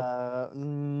with that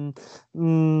one.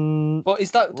 But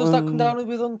does that come down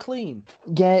with unclean?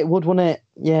 Yeah, it would, wouldn't it?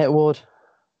 Yeah, it would.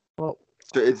 Well,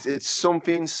 so it's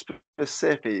something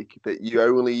specific that you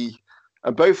only,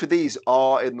 and both of these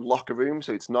are in the locker room,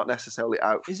 so it's not necessarily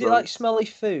out. Is it like smelly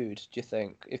food? Do you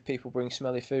think if people bring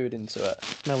smelly food into it?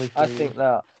 Smelly food. I think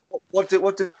that. What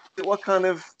kind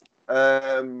of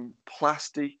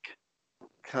plastic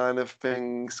kind of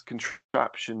things,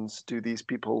 contraptions do these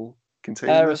people contain?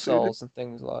 Aerosols and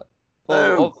things like.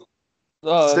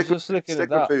 Just looking at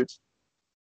that. Food.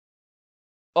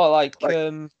 Oh, like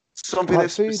something like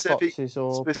that's food specific, boxes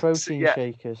or protein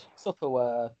shakers.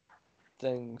 Tupperware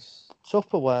things.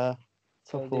 Tupperware.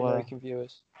 The American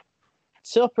viewers.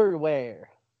 Tupperware.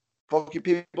 Fucking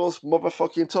people's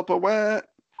motherfucking Tupperware.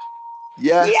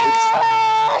 Yeah.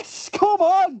 Yes! Come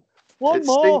on! One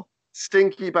more.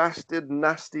 Stinky bastard,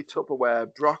 nasty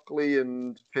Tupperware, broccoli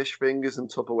and fish fingers and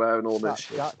Tupperware and all this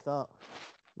shit.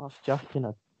 That's Jack in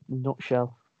a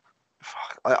nutshell.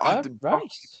 Fuck,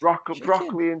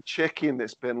 broccoli and chicken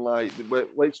that's been like, well,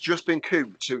 it's just been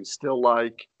cooked, so it's still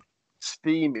like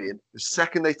steaming. The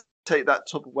second they take that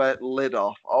Tupperware lid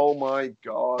off, oh my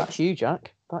god. That's you,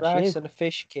 Jack. That's rice you. and a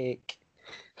fish cake.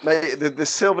 Mate, the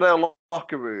Silverdale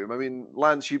locker room. I mean,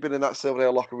 Lance, you've been in that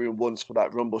Silverdale locker room once for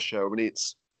that Rumble show. I mean,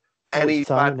 it's any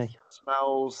bad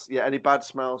smells. Yeah, any bad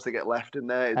smells that get left in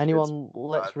there.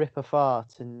 Let's rip a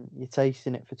fart and you're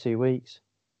tasting it for 2 weeks.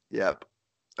 Yep.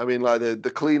 I mean, like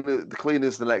the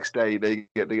cleaners the next day, they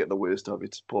get the worst of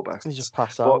it. Poor bastards. They just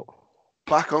pass out.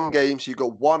 Back on games, you've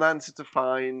got one answer to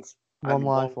find, and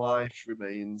one life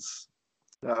remains.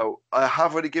 Now, I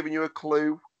have already given you a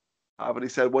clue. I've already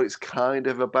said what it's kind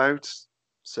of about.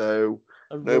 So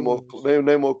no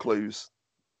more clues.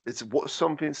 It's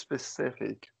something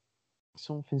specific.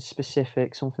 Something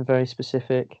specific. Something very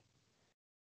specific.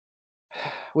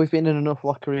 We've been in enough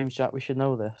locker rooms, Jack. We should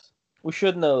know this. We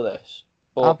should know this.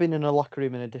 But I've been in a locker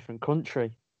room in a different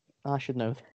country. I should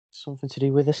know this. Something to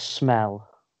do with a smell.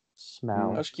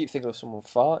 I just keep thinking of someone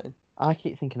farting. I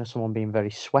keep thinking of someone being very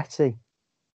sweaty.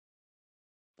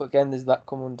 But again, does that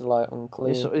come under like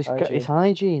unclean? It's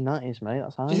hygiene, that is, mate.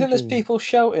 That's hygiene. Do you think there's people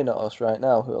shouting at us right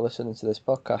now who are listening to this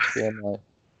podcast being like,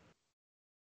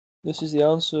 "This is the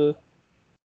answer"?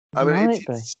 I mean,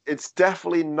 it's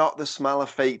definitely not the smell of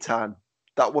fake tan.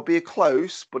 That would be a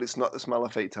close, but it's not the smell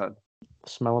of fake tan.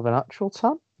 Smell of an actual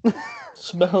tan?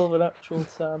 Smell of an actual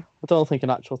tan. I don't think an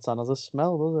actual tan has a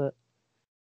smell, does it?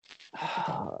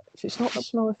 It's not the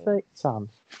smell of fake tan.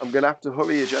 I'm going to have to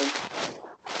hurry you, Jen.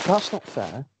 That's not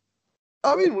fair.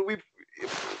 I mean,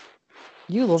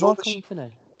 you love our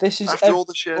company. This is after all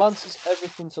the shit. Lance has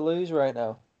everything to lose right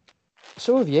now.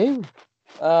 So have you.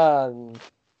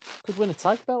 Could win a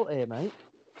tag belt here, mate.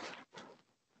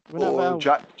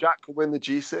 Jack could win the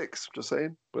G6. Just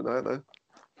saying, but no.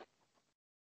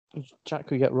 Jack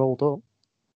could get rolled up.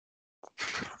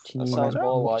 That sounds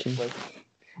more likely.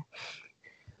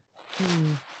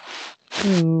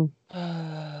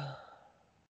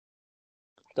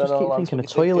 Just keep thinking of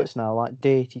toilets now, like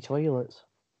dirty toilets.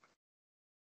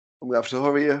 I'm gonna have to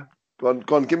hurry you. Go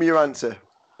on, give me your answer.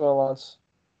 Go on, Lance.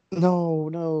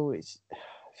 No, if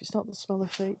it's not the smell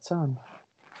of fake tan.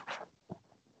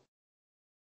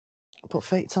 But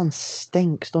Fake Tan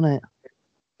stinks, doesn't it?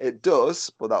 It does,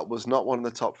 but that was not one of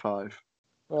the top 5.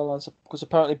 Well, because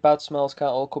apparently bad smells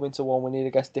can't all come into one. We need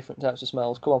to guess different types of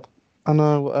smells. Come on. I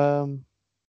know.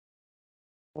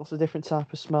 What's a different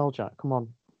type of smell, Jack? Come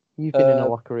on. You've been in a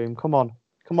locker room. Come on.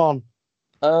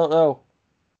 I don't know.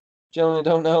 Generally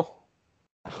don't know.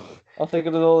 I'm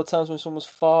thinking of all the times when someone's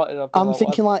farted. I'm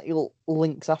thinking like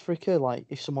Lynx Africa, like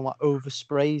if someone like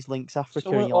oversprays Lynx Africa,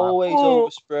 someone and you're always like,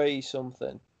 oversprays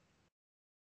something.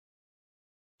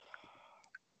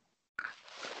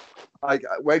 Like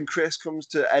when Chris comes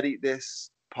to edit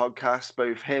this podcast,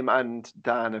 both him and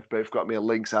Dan have both got me a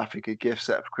Lynx Africa gift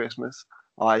set for Christmas.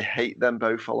 I hate them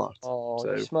both a lot. Oh,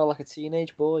 you smell like a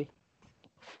teenage boy.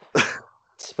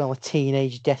 Smell of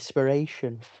teenage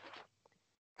desperation.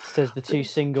 Says the two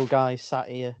single guys sat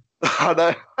here. I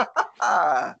know.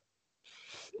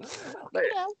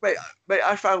 mate,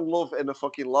 I found love in a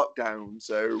fucking lockdown,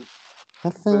 so... I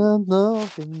found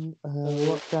love in a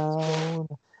lockdown.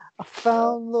 I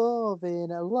found love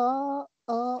in a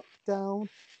lockdown.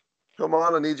 Come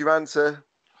on, I need your answer.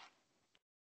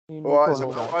 Alright,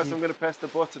 so I'm going to press the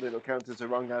button, it'll count as a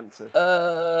wrong answer.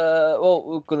 Well,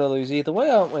 we're going to lose either way,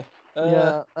 aren't we?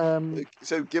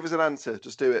 So give us an answer,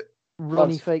 just do it.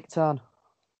 Ronnie Fake Tan.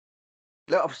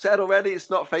 Look, I've said already, it's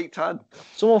not Fake Tan.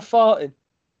 Someone farting.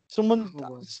 Someone's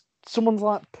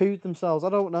like pooed themselves. I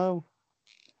don't know.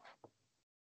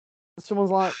 Someone's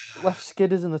like left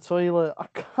skidders in the toilet. I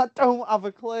don't have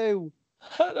a clue.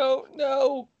 I don't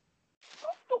know.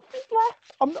 Nothing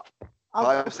left. I'm not.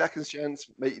 5 seconds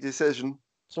chance, make your decision.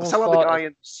 Someone's sound like the guy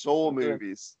in Saw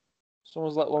movies.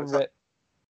 Someone's let one rip.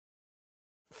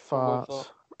 Farts.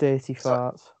 Dirty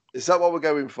farts. Is that what we're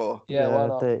going for? Yeah, why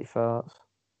not? Dirty farts.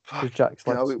 Because Jack's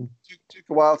like... It took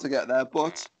a while to get there,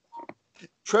 but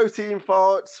protein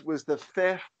farts was the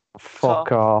 5th.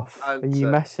 Fuck off. Are you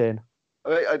messing?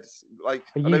 Are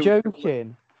you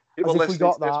joking? As if we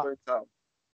got that.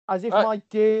 As if my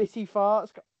dirty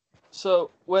farts...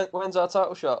 So, when's our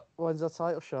title shot? When's our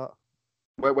title shot?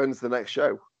 When's the next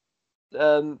show?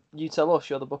 You tell us,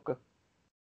 you're the booker.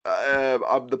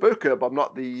 I'm the booker, but I'm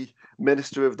not the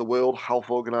Minister of the World Health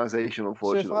Organization,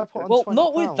 unfortunately. So if I put on well, £20,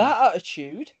 not with that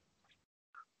attitude.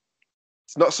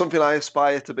 It's not something I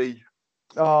aspire to be.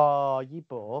 Oh, you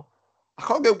bore. I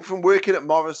can't go from working at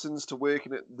Morrison's to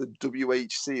working at the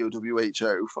WHC or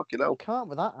WHO. Fucking hell. You can't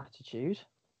with that attitude.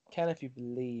 Can if you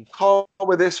believe. Can't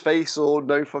with this face or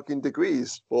no fucking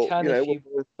degrees. But, can if you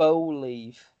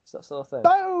believe. Is that sort of thing?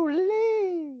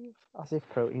 Believe. As if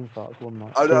protein farts won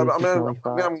that.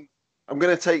 I'm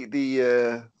going to take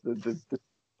the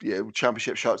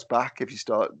championship shots back if you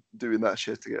start doing that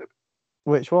shit again.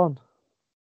 Which one?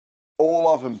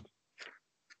 All of them.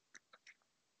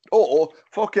 Or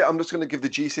fuck it, I'm just going to give the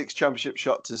G6 championship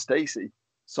shot to Stacey.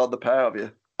 Sod the pair of you.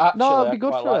 Actually, no, I'd be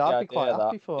good for it. I'd be quite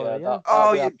happy for it. Yeah.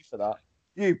 I'd be happy for that.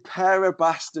 You pair of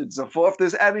bastards. I thought if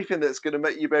there's anything that's going to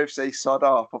make you both say sod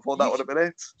off, I thought that would have been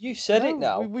it. You've said it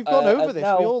now. We've gone over this.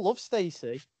 Now, we all love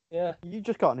Stacey. Yeah. You've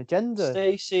just got an agenda.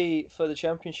 Stacey for the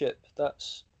championship. I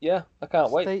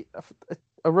can't wait.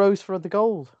 A rose for the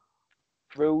gold.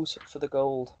 Rose for the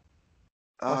gold.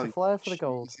 Like a flare for the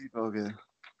gold.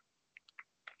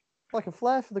 Like a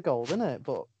flare for the gold, isn't it?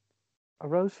 But a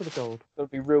rose for the gold. It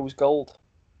would be rose gold.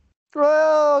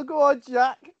 Oh, go on,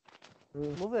 Jack.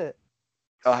 Love it.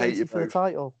 I hate you for both. The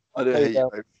title. I don't hate you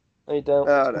both. No, you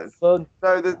don't. It's fun.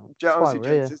 No, the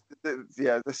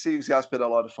series has been a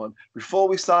lot of fun. Before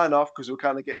we sign off, because we're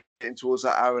kind of getting towards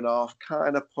that hour and a half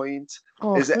kind of point,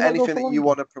 is there anything that you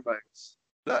want to promote?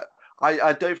 That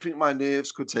I don't think my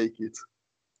nerves could take it.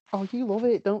 Oh, you love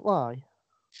it, don't lie.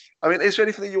 I mean, is there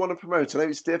anything that you want to promote? I know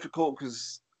it's difficult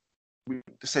because we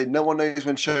say no one knows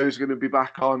when shows are going to be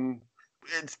back on.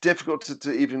 It's difficult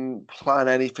to even plan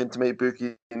anything, to make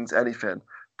bookings, anything.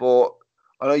 But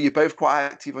I know you're both quite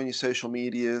active on your social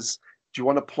medias. Do you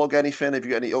want to plug anything? Have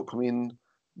you got any upcoming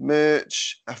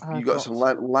merch? Have you got some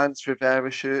Lance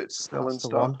Rivera shirts still in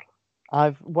stock?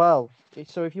 So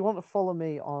if you want to follow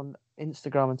me on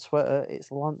Instagram and Twitter, it's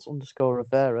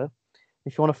Lance_Rivera.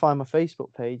 If you want to find my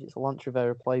Facebook page, it's Lance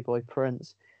Rivera Playboy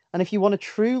Prince. And if you want to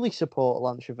truly support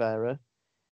Lance Rivera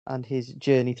and his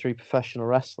journey through professional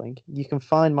wrestling, you can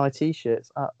find my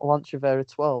t-shirts at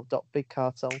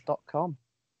lancerivera12.bigcartel.com.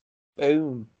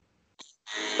 Boom.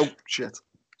 Oh, shit.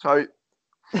 Sorry.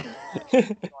 I'd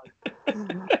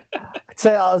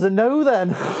say that as a no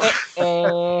then.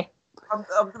 I'm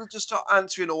going to just start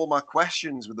answering all my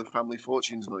questions with the Family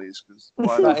Fortunes noise.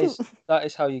 That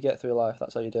is how you get through life.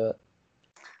 That's how you do it.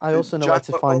 I also know where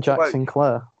to find Jack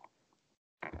Sinclair.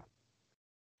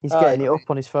 He's getting it up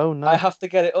on his phone now. I have to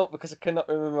get it up because I cannot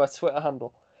remember my Twitter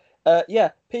handle.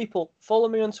 Yeah, people, follow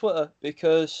me on Twitter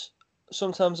because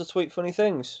sometimes I tweet funny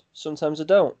things, sometimes I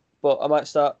don't. But I might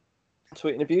start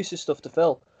tweeting abusive stuff to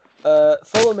Phil.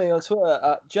 Follow me on Twitter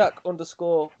at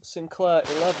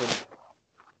Jack_Sinclair11.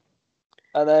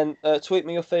 And then tweet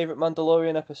me your favourite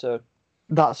Mandalorian episode.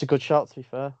 That's a good shout, to be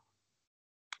fair.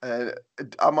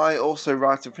 Am I also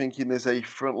right in thinking there's a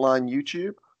Frontline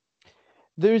YouTube?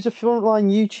 There is a Frontline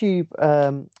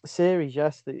YouTube series,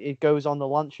 yes, that it goes on the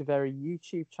Lancheveri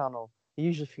YouTube channel. I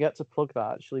usually forget to plug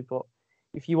that, actually, but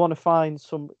if you want to find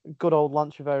some good old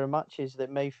Lancheveri matches that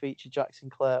may feature Jack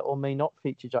Sinclair or may not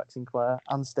feature Jack Sinclair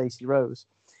and Stacey Rose,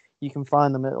 you can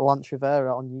find them at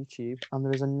Lanchevera on YouTube, and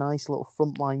there is a nice little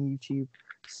Frontline YouTube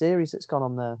series that's gone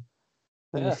on there.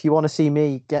 And if you want to see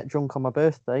me get drunk on my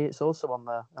birthday, it's also on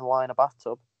there and lie in a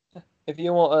bathtub. If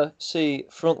you want to see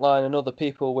Frontline and other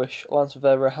people wish Lance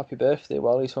Rivera a happy birthday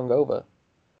while he's hungover,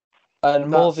 and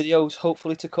more videos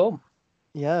hopefully to come.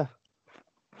 Yeah.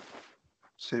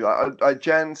 So,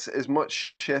 gents, as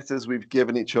much shit as we've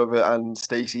given each other, and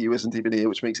Stacey, who isn't even here,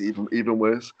 which makes it even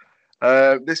worse.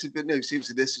 This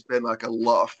has been like a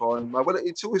lot of fun.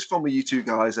 It's always fun with you two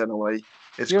guys, anyway.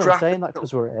 You're only saying that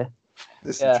because we're here.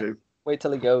 This is true. Wait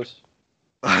till he goes.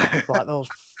 Like those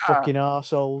fucking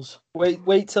arseholes.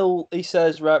 Wait till he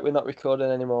says, right, we're not recording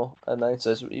anymore, and then he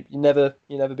says, you never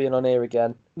being on here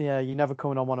again. Yeah, you're never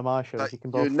coming on one of my shows. You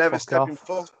can both you're never fuck stepping off.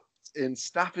 foot in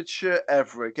Staffordshire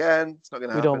ever again. It's not going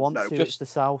to happen. We don't want to. It's the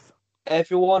South.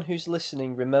 Everyone who's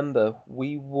listening, remember,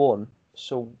 we won,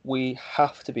 so we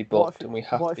have to be booked and we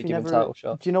have to be given title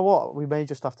shots. Do you know what? We may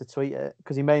just have to tweet it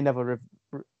because he may never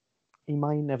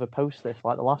post this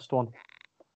like the last one.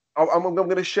 I'm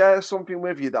going to share something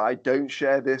with you that I don't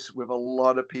share this with a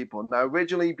lot of people. Now,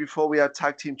 originally, before we had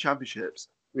tag team championships,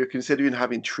 we were considering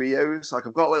having trios. Like,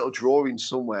 I've got a little drawing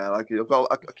somewhere. Like, I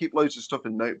keep loads of stuff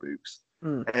in notebooks.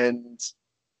 And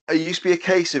it used to be a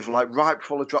case of, like, right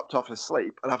before I dropped off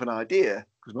asleep, I'd have an idea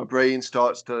because my brain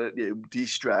starts to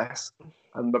de-stress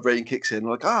and my brain kicks in.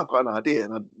 Like, I've got an idea.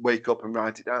 And I'd wake up and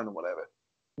write it down or whatever.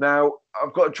 Now,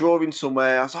 I've got a drawing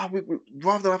somewhere. I was like,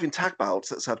 rather than having tag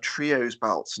belts, let's have trios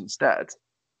belts instead.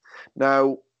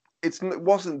 Now, it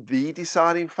wasn't the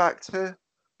deciding factor,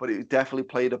 but it definitely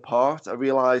played a part. I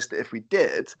realised that if we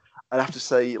did, I'd have to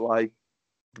say, like,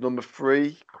 number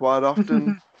 3 quite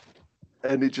often.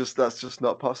 And that's just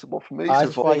not possible for me.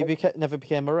 That's why you never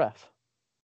became a ref.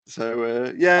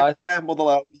 So, Mother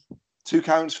Love, 2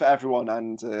 counts for everyone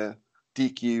and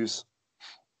DQs.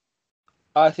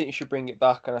 I think you should bring it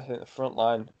back, and I think the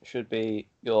Frontline should be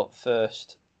your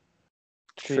first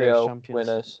trio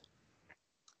winners.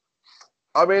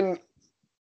 I mean,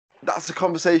 that's a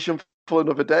conversation for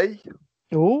another day.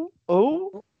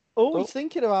 He's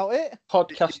thinking about it.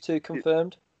 Podcast 2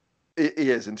 confirmed. He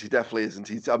isn't. He definitely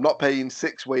isn't. I'm not paying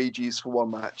 6 wages for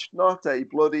one match. Not a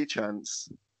bloody chance.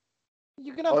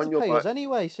 You're going to have to pay us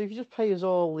anyway, so if you just pay us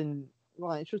all in...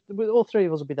 Right, all 3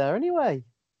 of us will be there anyway.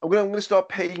 I'm going to start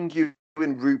paying you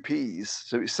in rupees,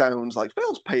 so it sounds like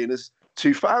Phil's paying us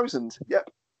 2,000. Yep,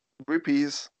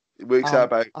 rupees. It works out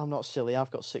about. I'm not silly.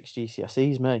 I've got 6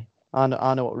 GCSEs, me. I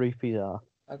know what rupees are.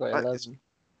 I got 11.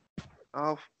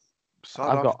 I've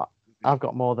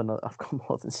got more than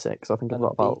 6. I think I've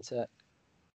got about. B-Tech.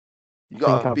 You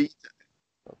got a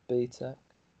B-Tech.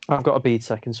 I've got a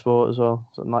B-Tech in sport as well.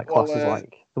 So my class is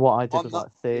like what I did was like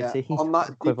 30. Yeah, on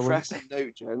that depressing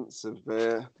note, gents, of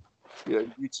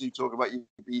you two talk about your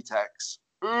B-Techs.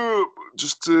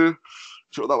 Just to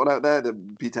throw that one out there, the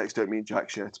B-Techs don't mean jack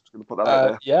shit. I'm just going to put that out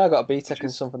there. Yeah, I got a B-Tech in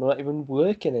something I'm not even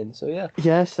working in, so yeah.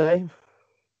 Yeah, same.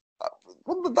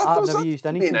 I've never used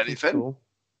anything from school.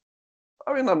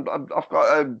 I mean, I've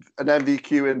got an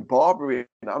MVQ in barbering.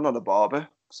 I'm not a barber,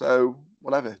 so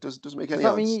whatever. Doesn't make any sense. sense. Does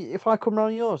that mean if I come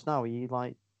round yours now, are you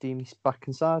like deem me back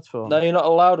inside for? No, you're not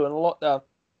allowed in a lockdown.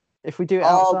 If we do it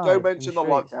outside. Don't mention the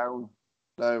lockdown.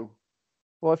 No.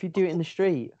 Well, if you do it in the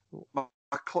street, my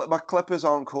clippers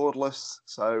aren't cordless,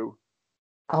 so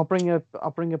I'll bring a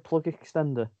plug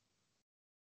extender.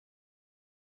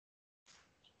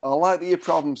 I like that your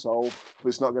problem solved, but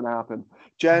it's not going to happen.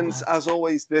 Gents, as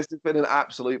always, this has been an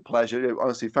absolute pleasure.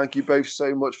 Honestly, thank you both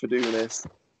so much for doing this.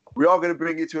 We are going to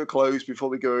bring it to a close before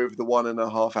we go over the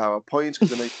 1.5 hour point,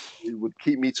 because I know it would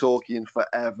keep me talking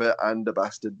forever and a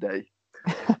bastard day.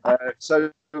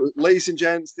 So, ladies and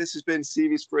gents, this has been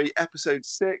Series 3, Episode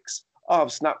 6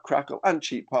 of Snap, Crackle and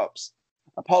Cheap Pops.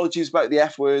 Apologies about the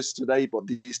F words today, but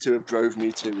these two have drove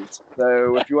me to it.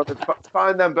 So if you want to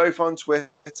find them both on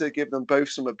Twitter, give them both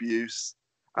some abuse,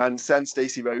 and send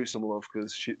Stacey Rose some love,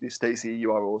 because Stacey,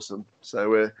 you are awesome.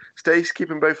 So Stacey, keep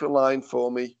them both in line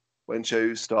for me when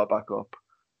shows start back up.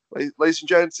 Ladies and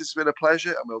gents, this has been a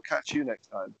pleasure, and we'll catch you next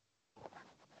time.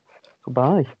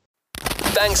 Goodbye.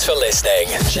 Thanks for listening.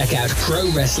 Check out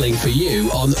Pro Wrestling For You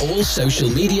on all social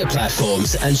media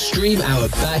platforms and stream our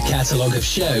back catalogue of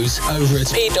shows over at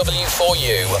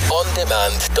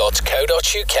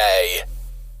pw4uondemand.co.uk.